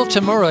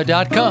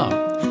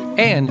michaeltamura.com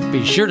and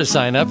be sure to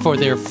sign up for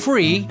their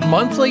free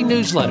monthly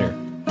newsletter.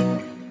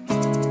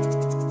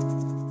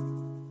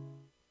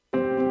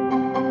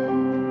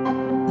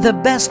 The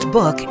best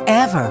book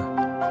ever.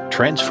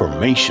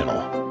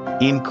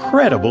 Transformational.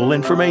 Incredible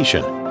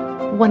information.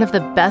 One of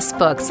the best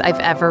books I've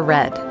ever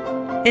read.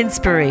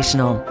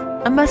 Inspirational.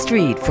 A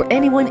must-read for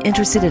anyone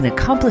interested in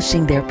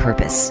accomplishing their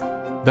purpose.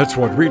 That's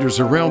what readers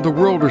around the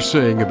world are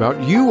saying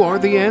about You Are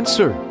the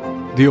Answer,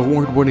 the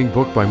award-winning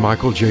book by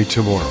Michael J.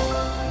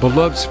 Tamura,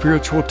 beloved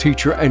spiritual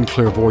teacher and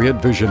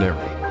clairvoyant visionary.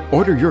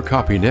 Order your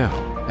copy now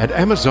at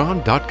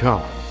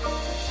Amazon.com.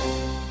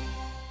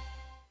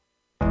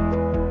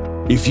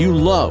 If you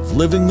love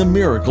Living the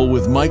Miracle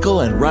with Michael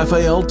and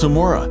Raphael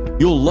Tamura,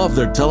 you'll love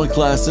their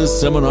teleclasses,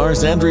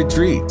 seminars, and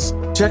retreats.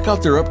 Check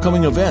out their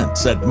upcoming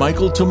events at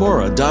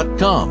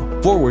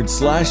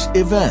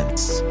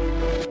michaeltamura.com/events.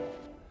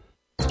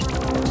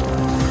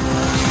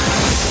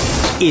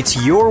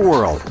 It's your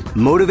world.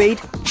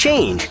 Motivate,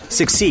 change,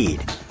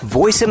 succeed.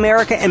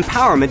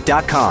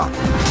 VoiceAmericaEmpowerment.com.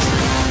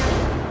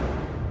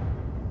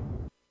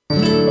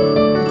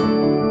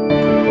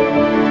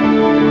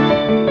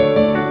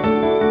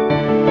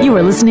 You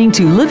are listening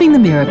to Living the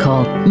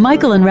Miracle.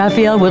 Michael and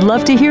Raphael would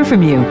love to hear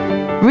from you.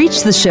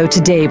 Reach the show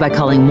today by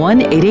calling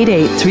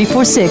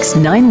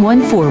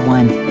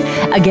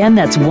 1-888-346-9141. Again,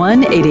 that's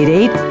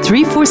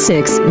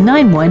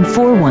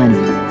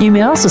 1-888-346-9141. You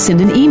may also send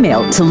an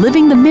email to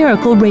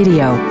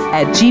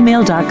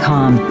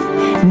livingthemiracleradio@gmail.com.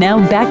 Now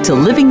back to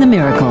Living the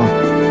Miracle.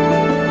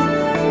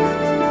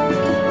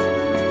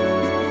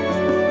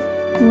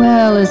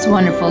 Well, it's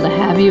wonderful to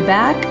have you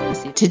back.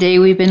 Today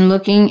we've been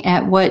looking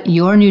at what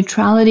your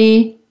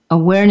neutrality,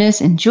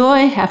 awareness, and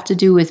joy have to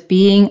do with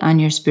being on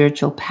your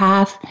spiritual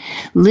path,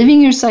 living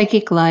your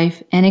psychic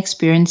life, and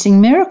experiencing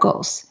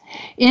miracles.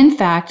 In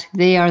fact,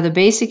 they are the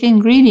basic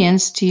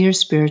ingredients to your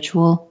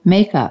spiritual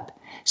makeup.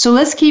 So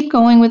let's keep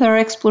going with our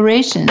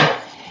exploration.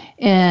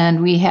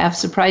 And we have,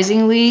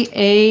 surprisingly,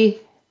 a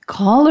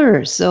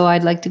caller. So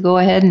I'd like to go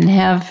ahead and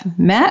have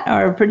Matt,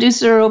 our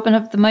producer, open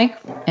up the mic,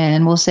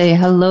 and we'll say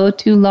hello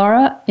to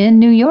Laura in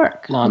New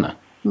York. Lana.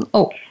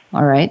 Oh,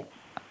 all right.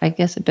 I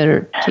guess I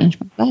better change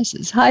my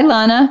glasses. Hi,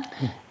 Lana.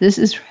 This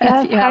is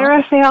Raphael. Yes, hi,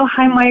 Raphael.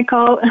 Hi,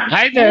 Michael.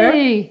 Hi there.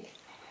 Hey.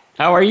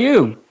 How are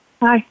you?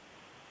 Hi.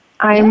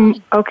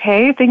 I'm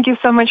okay. Thank you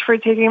so much for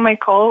taking my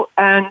call.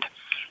 And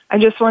I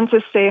just want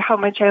to say how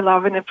much I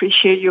love and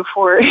appreciate you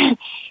for just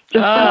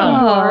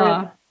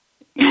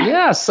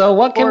yeah, so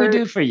what can we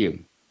do for you?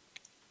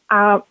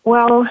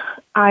 Well,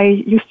 I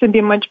used to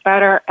be much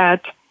better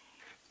at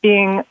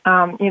being,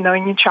 in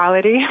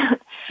neutrality.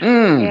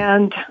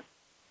 And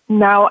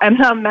now I'm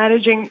not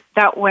managing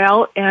that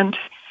well. And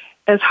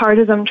as hard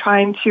as I'm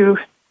trying to,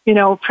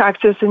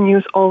 practice and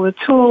use all the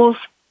tools,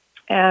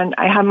 and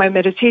I have my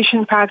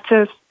meditation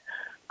practice,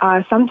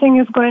 something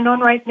is going on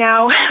right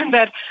now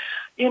that,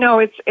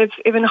 it's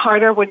even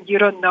harder when you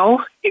don't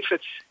know if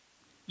it's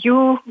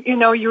you're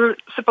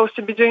supposed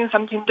to be doing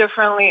something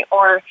differently,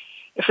 or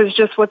if it's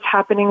just what's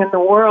happening in the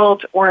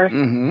world, or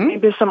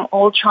maybe some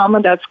old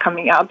trauma that's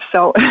coming up.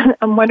 So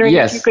I'm wondering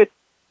if you could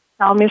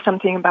tell me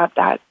something about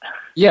that.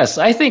 Yes,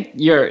 I think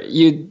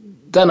you've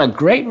done a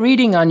great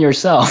reading on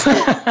yourself.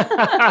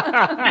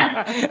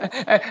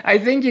 I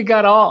think you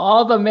got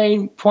all the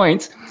main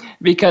points,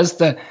 because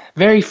the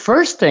very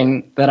first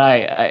thing that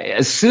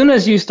as soon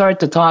as you start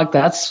to talk,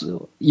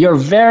 you're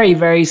very,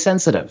 very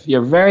sensitive.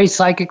 You're very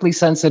psychically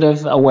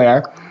sensitive,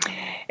 aware.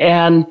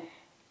 And,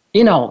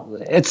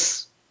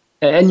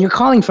 and you're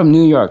calling from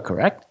New York,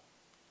 correct?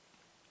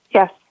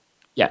 Yes.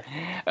 Yeah.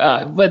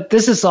 But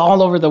this is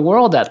all over the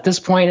world at this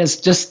point. It's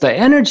just the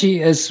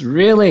energy is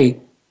really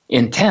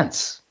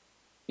intense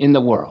in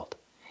the world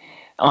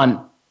on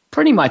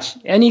pretty much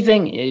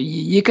anything.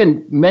 You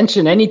can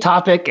mention any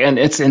topic and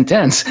it's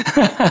intense.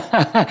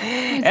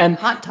 And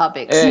hot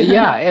topics.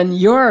 Yeah. And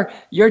you're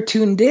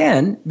tuned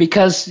in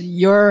because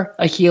you're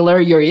a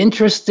healer. You're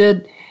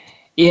interested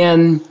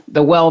in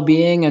the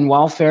well-being and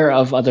welfare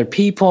of other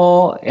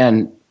people.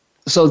 And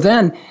so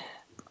then,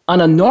 on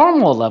a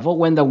normal level,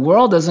 when the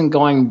world isn't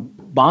going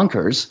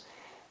bonkers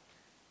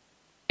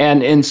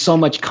and in so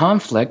much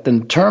conflict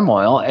and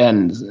turmoil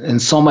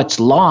and so much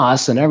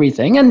loss and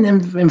everything, and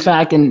in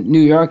fact, in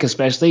New York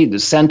especially, the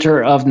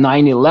center of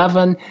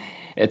 9/11,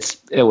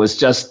 it was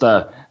just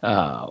a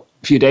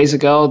few days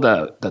ago,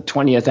 the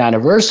 20th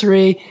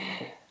anniversary.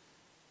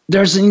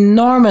 There's an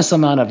enormous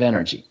amount of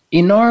energy,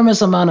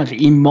 enormous amount of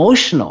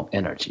emotional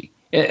energy.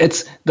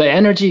 The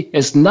energy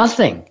is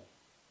nothing.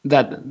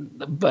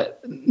 But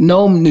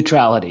no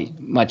neutrality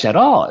much at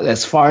all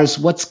as far as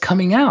what's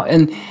coming out.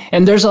 And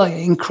there's an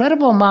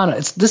incredible amount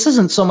of, this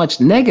isn't so much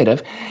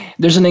negative,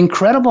 there's an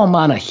incredible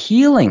amount of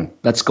healing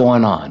that's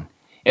going on,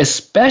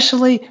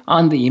 especially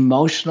on the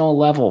emotional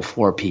level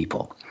for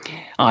people,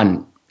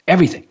 on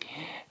everything.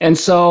 And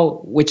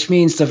so, which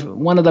means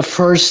one of the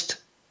first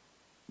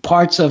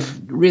parts of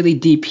really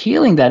deep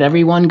healing that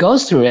everyone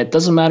goes through, it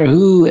doesn't matter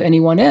who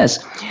anyone is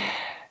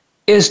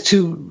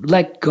to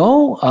let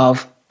go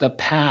of the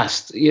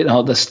past,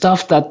 the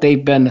stuff that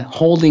they've been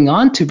holding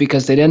on to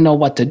because they didn't know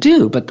what to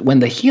do. But when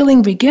the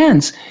healing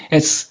begins,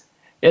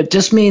 it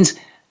just means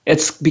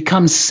it's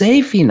become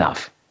safe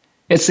enough.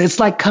 It's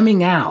like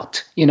coming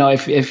out.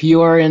 If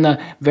you are in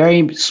a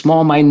very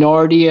small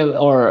minority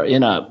or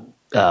in a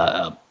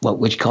what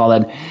would you call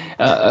it,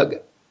 a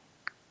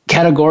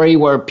category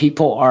where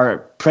people are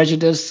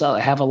prejudiced,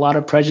 have a lot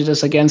of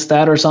prejudice against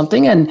that or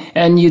something,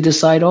 and you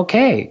decide,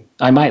 okay,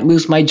 I might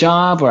lose my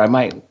job or I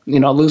might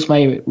lose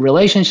my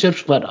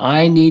relationships, but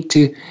I need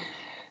to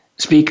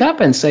speak up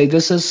and say,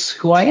 this is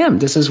who I am,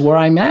 this is where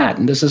I'm at,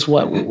 and this is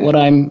what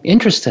I'm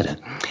interested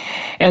in.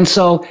 And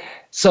so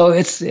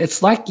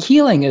it's like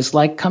healing is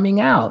like coming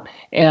out.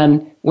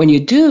 And when you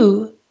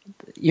do,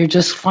 you're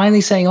just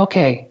finally saying,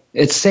 okay,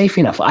 it's safe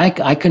enough.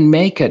 I can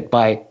make it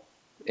by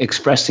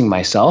expressing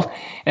myself.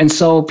 And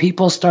so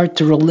people start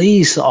to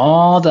release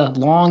all the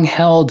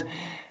long-held,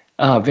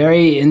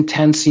 very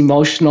intense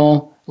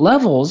emotional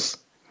levels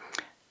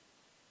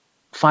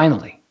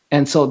finally.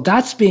 And so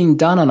that's being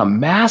done on a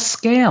mass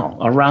scale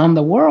around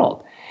the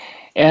world.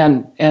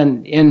 And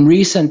in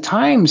recent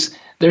times,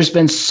 there's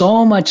been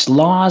so much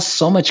loss,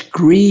 so much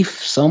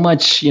grief, so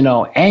much,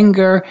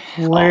 anger.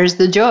 Where's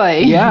the joy?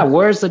 Yeah,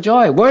 where's the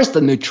joy? Where's the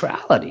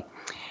neutrality?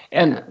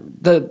 And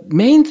the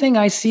main thing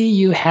I see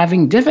you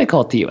having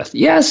difficulty with,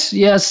 yes,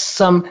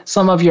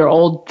 some of your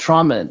old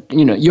trauma,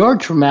 your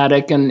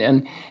traumatic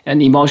and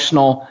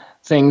emotional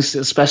things,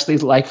 especially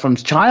like from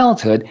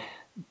childhood,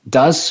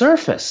 does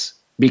surface.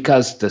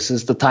 Because this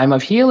is the time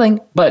of healing,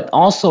 but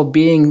also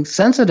being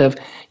sensitive,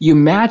 you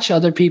match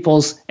other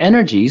people's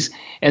energies,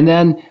 and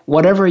then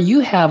whatever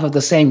you have of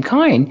the same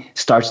kind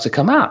starts to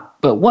come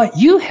out. But what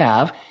you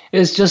have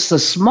is just a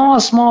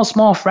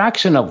small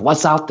fraction of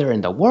what's out there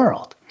in the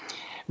world.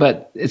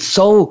 But it's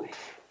so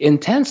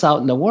intense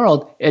out in the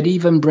world, it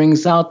even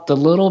brings out the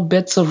little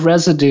bits of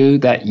residue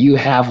that you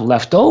have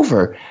left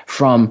over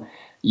from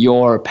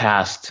your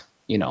past,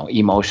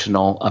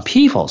 emotional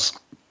upheavals.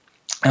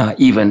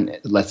 Even,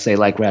 let's say,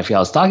 like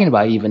Raphael was talking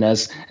about, even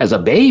as a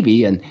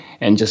baby and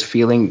just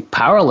feeling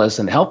powerless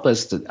and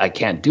helpless, I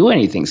can't do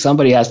anything.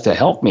 Somebody has to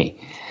help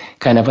me,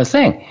 kind of a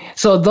thing.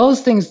 So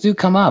those things do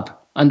come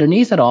up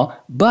underneath it all.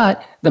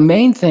 But the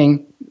main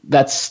thing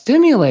that's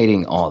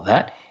stimulating all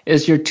that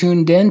is you're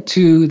tuned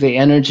into the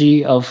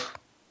energy of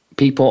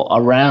people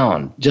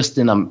around, just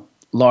in a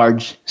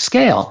large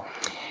scale,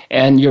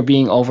 and you're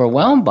being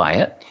overwhelmed by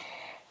it.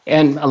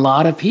 And a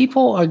lot of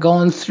people are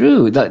going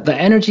through the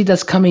energy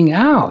that's coming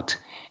out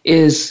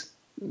is,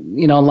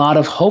 a lot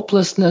of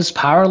hopelessness,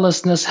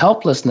 powerlessness,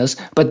 helplessness.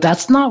 But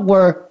that's not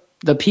where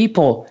the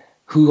people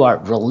who are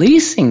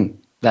releasing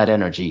that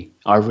energy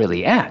are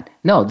really at.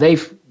 No,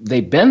 they've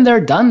been there,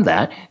 done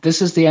that.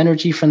 This is the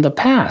energy from the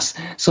past.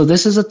 So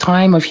this is a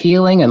time of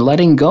healing and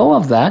letting go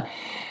of that.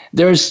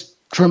 There's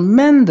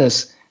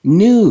tremendous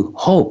new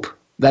hope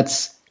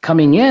that's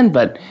coming in,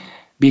 but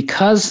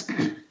because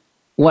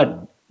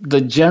what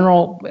the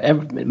general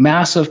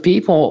mass of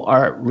people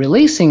are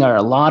releasing are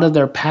a lot of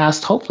their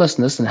past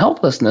hopelessness and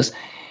helplessness,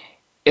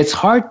 it's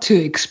hard to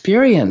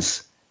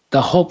experience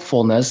the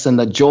hopefulness and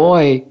the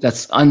joy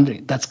that's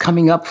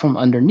coming up from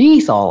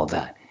underneath all of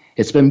that.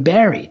 It's been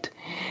buried.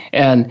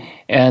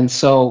 And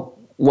so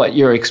what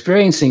you're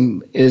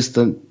experiencing is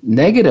the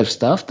negative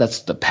stuff,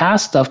 that's the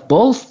past stuff,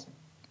 both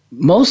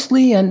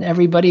mostly in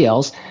everybody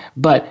else,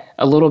 but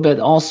a little bit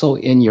also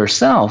in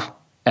yourself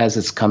as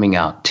it's coming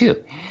out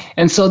too.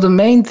 And so the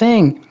main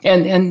thing,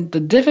 and the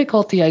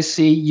difficulty I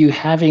see you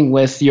having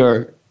with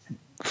your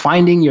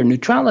finding your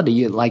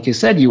neutrality, like you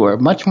said, you were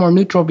much more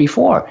neutral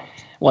before.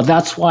 Well,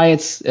 that's why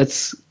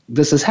this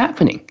is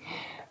happening.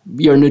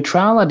 Your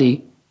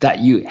neutrality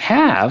that you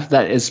have,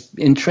 that is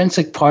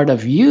intrinsic part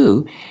of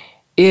you,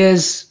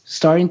 is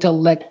starting to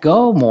let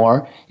go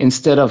more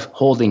instead of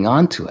holding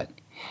on to it.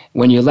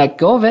 When you let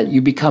go of it,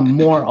 you become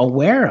more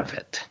aware of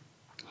it.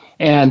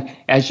 And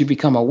as you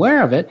become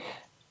aware of it,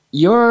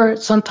 you're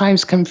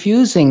sometimes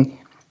confusing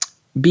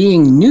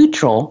being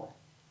neutral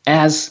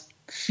as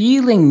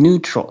feeling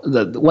neutral.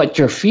 What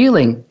you're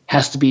feeling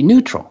has to be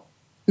neutral.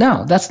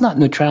 No, that's not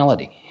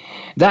neutrality.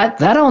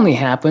 That only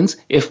happens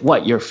if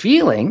what you're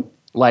feeling,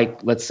 like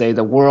let's say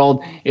the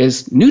world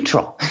is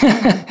neutral,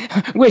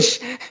 which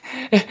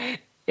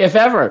if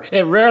ever,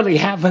 it rarely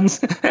happens.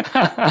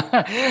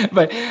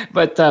 but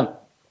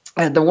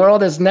the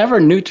world is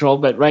never neutral,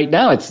 but right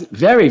now it's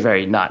very,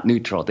 very not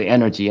neutral, the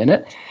energy in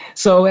it.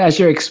 So as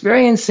you're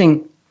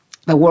experiencing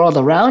the world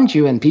around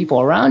you and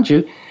people around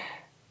you,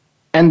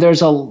 and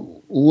there's a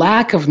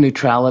lack of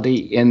neutrality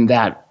in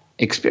that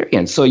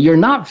experience. So you're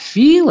not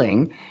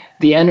feeling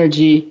the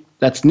energy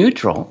that's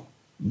neutral,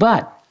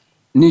 but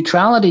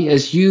neutrality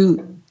is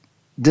you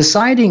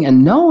deciding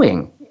and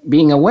knowing,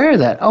 being aware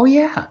that, oh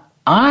yeah,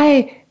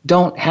 I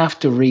don't have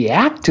to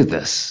react to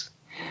this.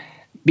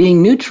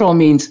 Being neutral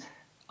means,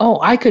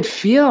 oh, I could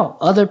feel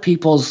other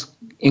people's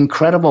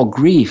incredible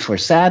grief or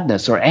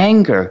sadness or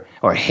anger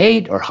or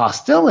hate or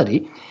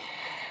hostility,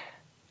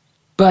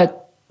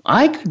 but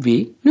I could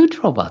be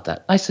neutral about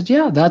that. I said,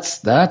 yeah,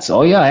 that's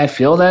oh yeah, I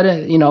feel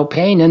that,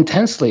 pain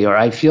intensely, or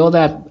I feel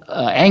that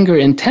anger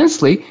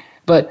intensely,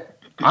 but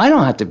I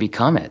don't have to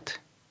become it.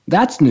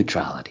 That's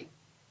neutrality.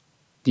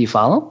 Do you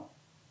follow?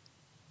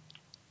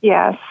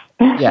 Yes.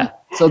 Yeah.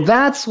 So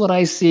that's what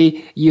I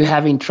see you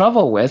having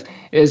trouble with,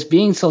 is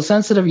being so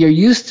sensitive. You're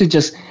used to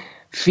just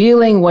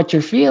feeling what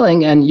you're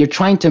feeling, and you're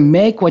trying to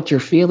make what you're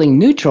feeling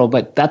neutral,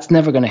 but that's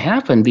never going to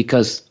happen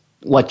because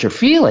what you're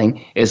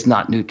feeling is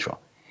not neutral.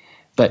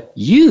 But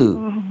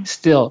you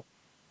still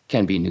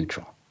can be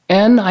neutral.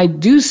 And I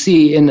do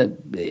see,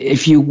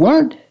 if you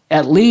weren't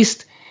at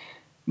least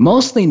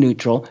mostly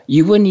neutral,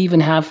 you wouldn't even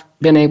have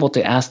been able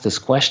to ask this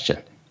question.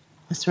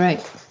 That's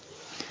right.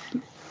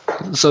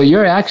 So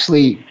you're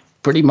actually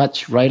pretty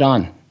much right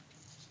on.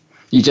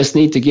 You just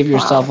need to give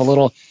yourself a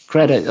little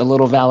credit, a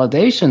little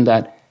validation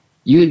that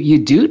you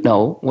do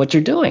know what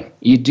you're doing.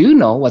 You do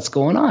know what's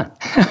going on.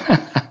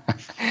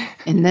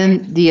 And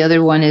then the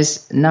other one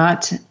is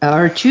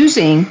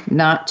choosing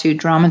not to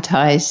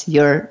dramatize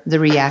the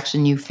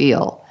reaction you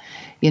feel.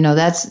 You know,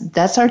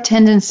 that's our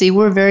tendency.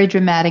 We're very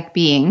dramatic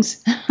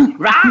beings. You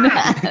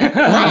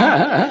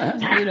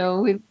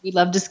know, we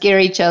love to scare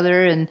each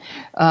other, and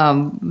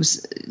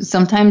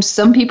sometimes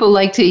some people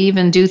like to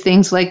even do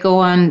things like go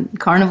on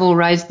carnival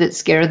rides that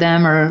scare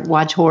them, or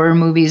watch horror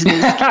movies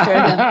that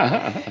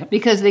scare them,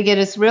 because they get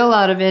a thrill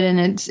out of it, and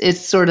it's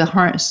sort of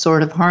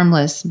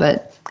harmless.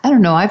 But I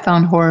don't know. I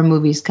found horror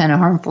movies kind of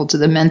harmful to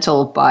the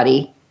mental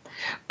body,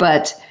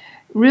 but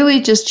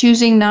really just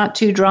choosing not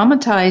to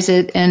dramatize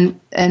it, and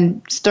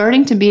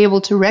starting to be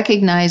able to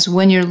recognize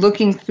when you're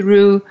looking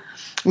through,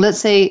 let's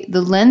say,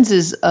 the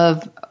lenses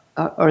of,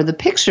 or the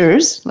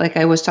pictures, like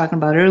I was talking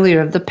about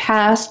earlier, of the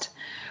past,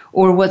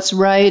 or what's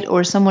right,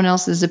 or someone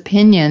else's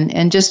opinion,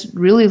 and just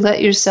really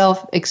let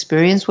yourself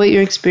experience what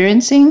you're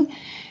experiencing.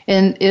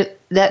 And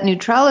that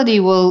neutrality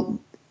will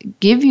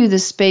give you the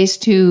space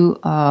to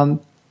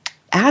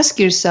ask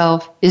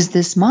yourself, is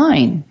this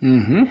mine?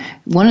 Mm-hmm.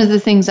 One of the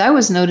things I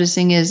was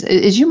noticing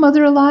is your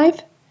mother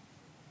alive?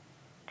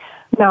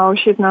 No,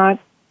 she's not.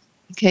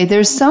 Okay,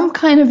 there's some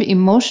kind of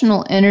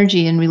emotional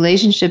energy in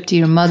relationship to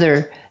your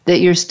mother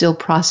that you're still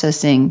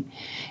processing.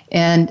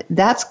 And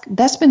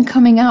that's been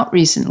coming out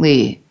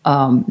recently.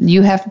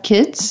 You have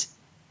kids?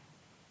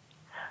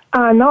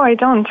 No, I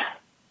don't.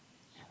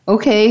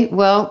 Okay,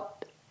 well,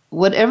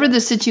 whatever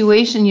the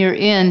situation you're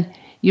in,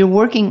 you're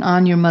working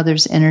on your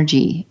mother's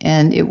energy.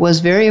 And it was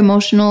very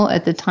emotional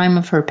at the time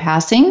of her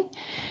passing.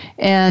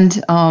 And,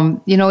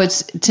 you know,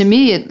 to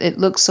me, it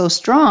looks so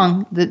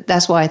strong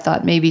that's why I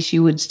thought maybe she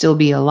would still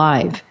be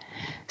alive.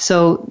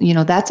 So, you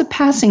know, that's a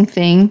passing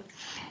thing.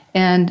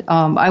 And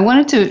I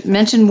wanted to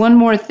mention one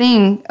more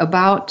thing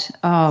about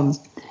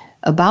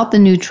the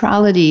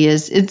neutrality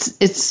is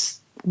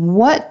it's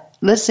what,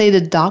 let's say,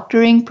 the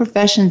doctoring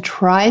profession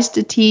tries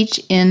to teach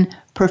in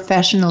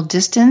professional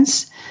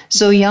distance,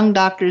 so young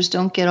doctors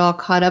don't get all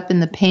caught up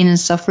in the pain and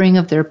suffering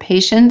of their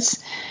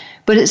patients.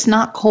 But it's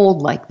not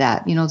cold like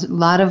that. You know, a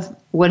lot of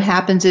what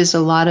happens is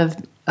a lot of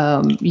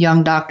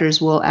young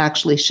doctors will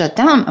actually shut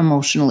down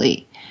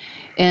emotionally,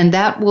 and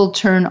that will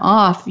turn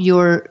off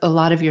a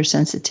lot of your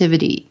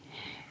sensitivity.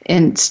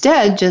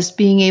 Instead, just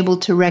being able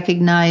to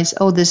recognize,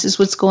 oh, this is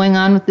what's going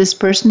on with this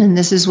person, and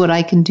this is what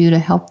I can do to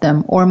help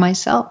them or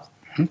myself.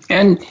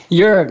 And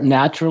you're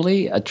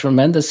naturally a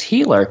tremendous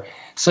healer.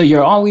 So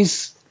you're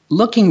always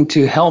looking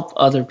to help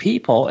other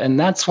people. And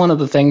that's one of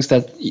the things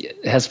that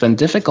has been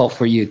difficult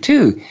for you,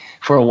 too,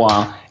 for a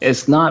while,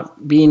 is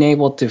not being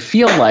able to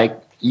feel like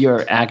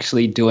you're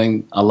actually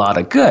doing a lot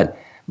of good.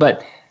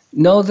 But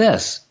know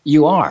this,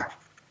 you are.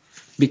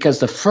 Because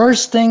the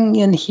first thing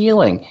in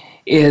healing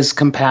is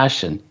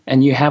compassion.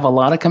 And you have a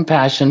lot of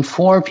compassion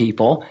for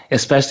people,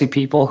 especially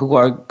people who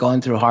are going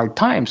through hard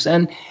times.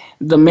 And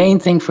the main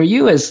thing for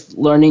you is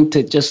learning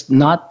to just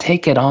not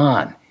take it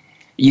on.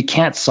 You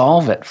can't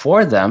solve it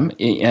for them,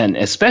 and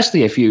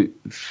especially if you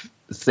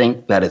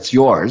think that it's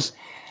yours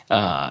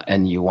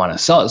and you want to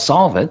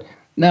solve it.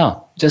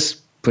 No,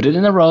 just put it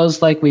in a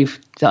rose like we've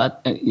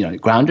taught,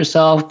 ground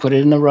yourself, put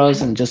it in a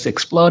rose and just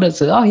explode it.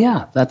 Say, oh,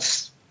 yeah,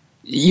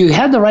 you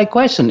had the right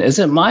question. Is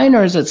it mine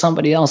or is it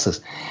somebody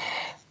else's?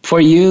 For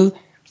you,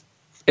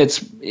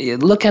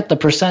 look at the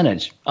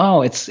percentage.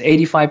 Oh, it's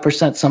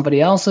 85%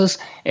 somebody else's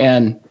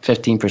and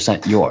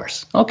 15%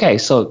 yours. Okay,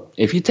 so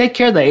if you take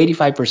care of the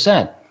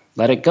 85%,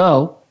 let it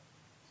go.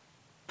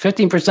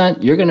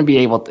 15%, you're going to be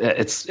able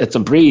to, it's a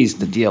breeze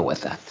to deal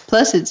with that.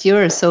 Plus, it's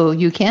yours, so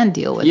you can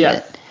deal with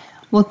it.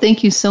 Well,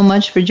 thank you so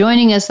much for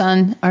joining us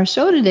on our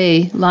show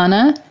today,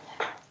 Lana.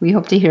 We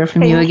hope to hear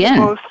from you again.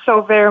 Thank you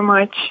so very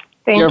much.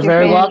 You're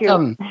very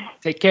welcome.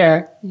 Take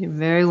care. You're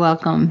very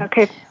welcome.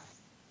 Okay.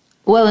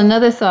 Well,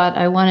 another thought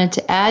I wanted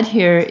to add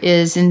here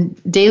is in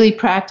daily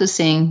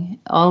practicing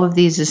all of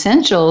these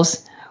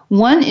essentials,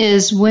 one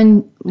is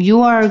when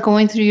you are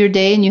going through your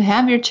day and you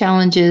have your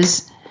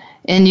challenges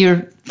and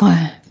you're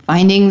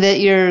finding that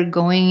you're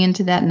going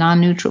into that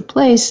non-neutral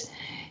place,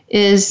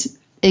 is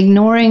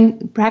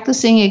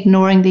practicing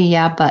ignoring the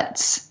yeah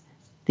buts.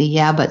 The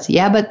yeah buts.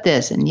 Yeah, but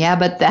this and yeah,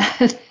 but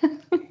that.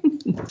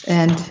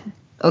 And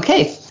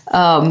okay,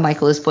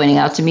 Michael is pointing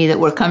out to me that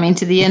we're coming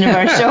to the end of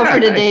our show for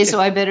today, so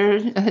I better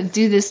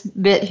do this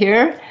bit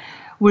here.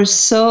 We're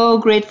so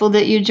grateful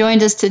that you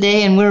joined us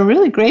today, and we're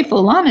really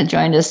grateful Lana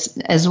joined us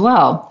as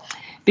well.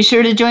 Be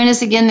sure to join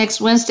us again next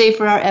Wednesday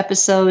for our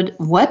episode,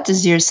 What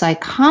Does Your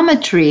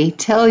Psychometry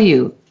Tell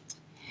You?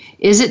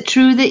 Is it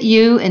true that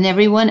you and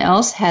everyone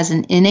else has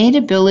an innate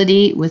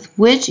ability with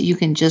which you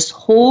can just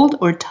hold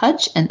or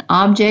touch an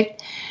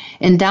object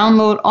and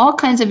download all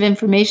kinds of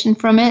information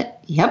from it?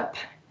 Yep.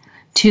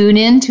 Tune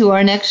in to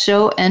our next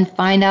show and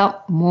find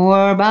out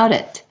more about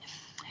it.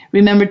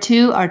 Remember,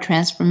 too, our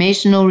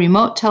transformational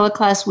remote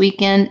teleclass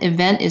weekend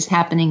event is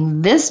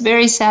happening this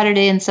very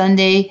Saturday and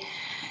Sunday,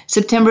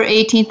 September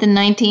 18th and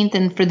 19th.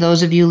 And for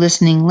those of you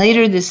listening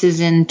later, this is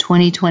in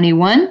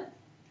 2021.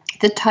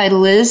 The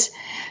title is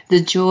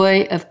The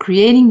Joy of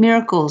Creating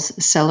Miracles,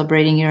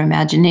 Celebrating Your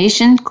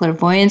Imagination,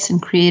 Clairvoyance,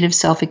 and Creative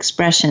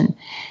Self-Expression.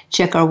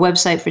 Check our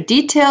website for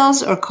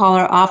details or call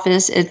our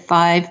office at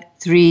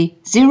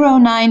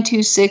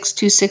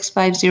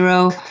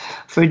 530-926-2650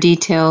 for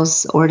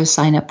details or to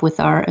sign up with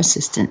our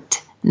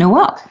assistant,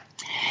 Noelle.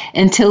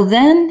 Until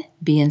then,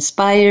 be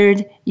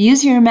inspired,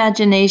 use your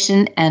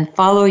imagination, and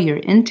follow your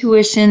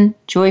intuition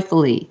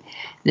joyfully.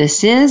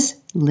 This is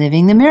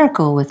Living the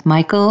Miracle with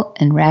Michael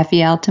and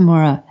Raphael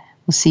Tamura.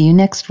 We'll see you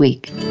next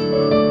week.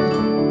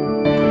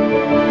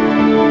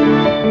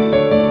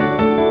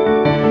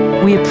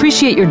 We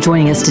appreciate your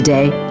joining us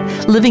today.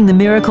 Living the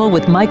Miracle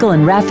with Michael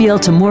and Raphael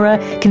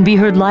Tamura can be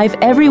heard live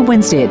every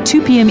Wednesday at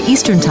 2 p.m.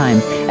 Eastern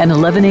Time and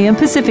 11 a.m.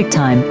 Pacific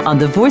Time on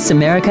the Voice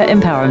America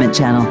Empowerment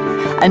Channel.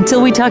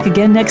 Until we talk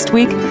again next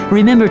week,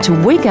 remember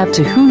to wake up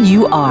to who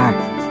you are.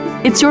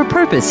 It's your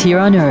purpose here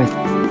on Earth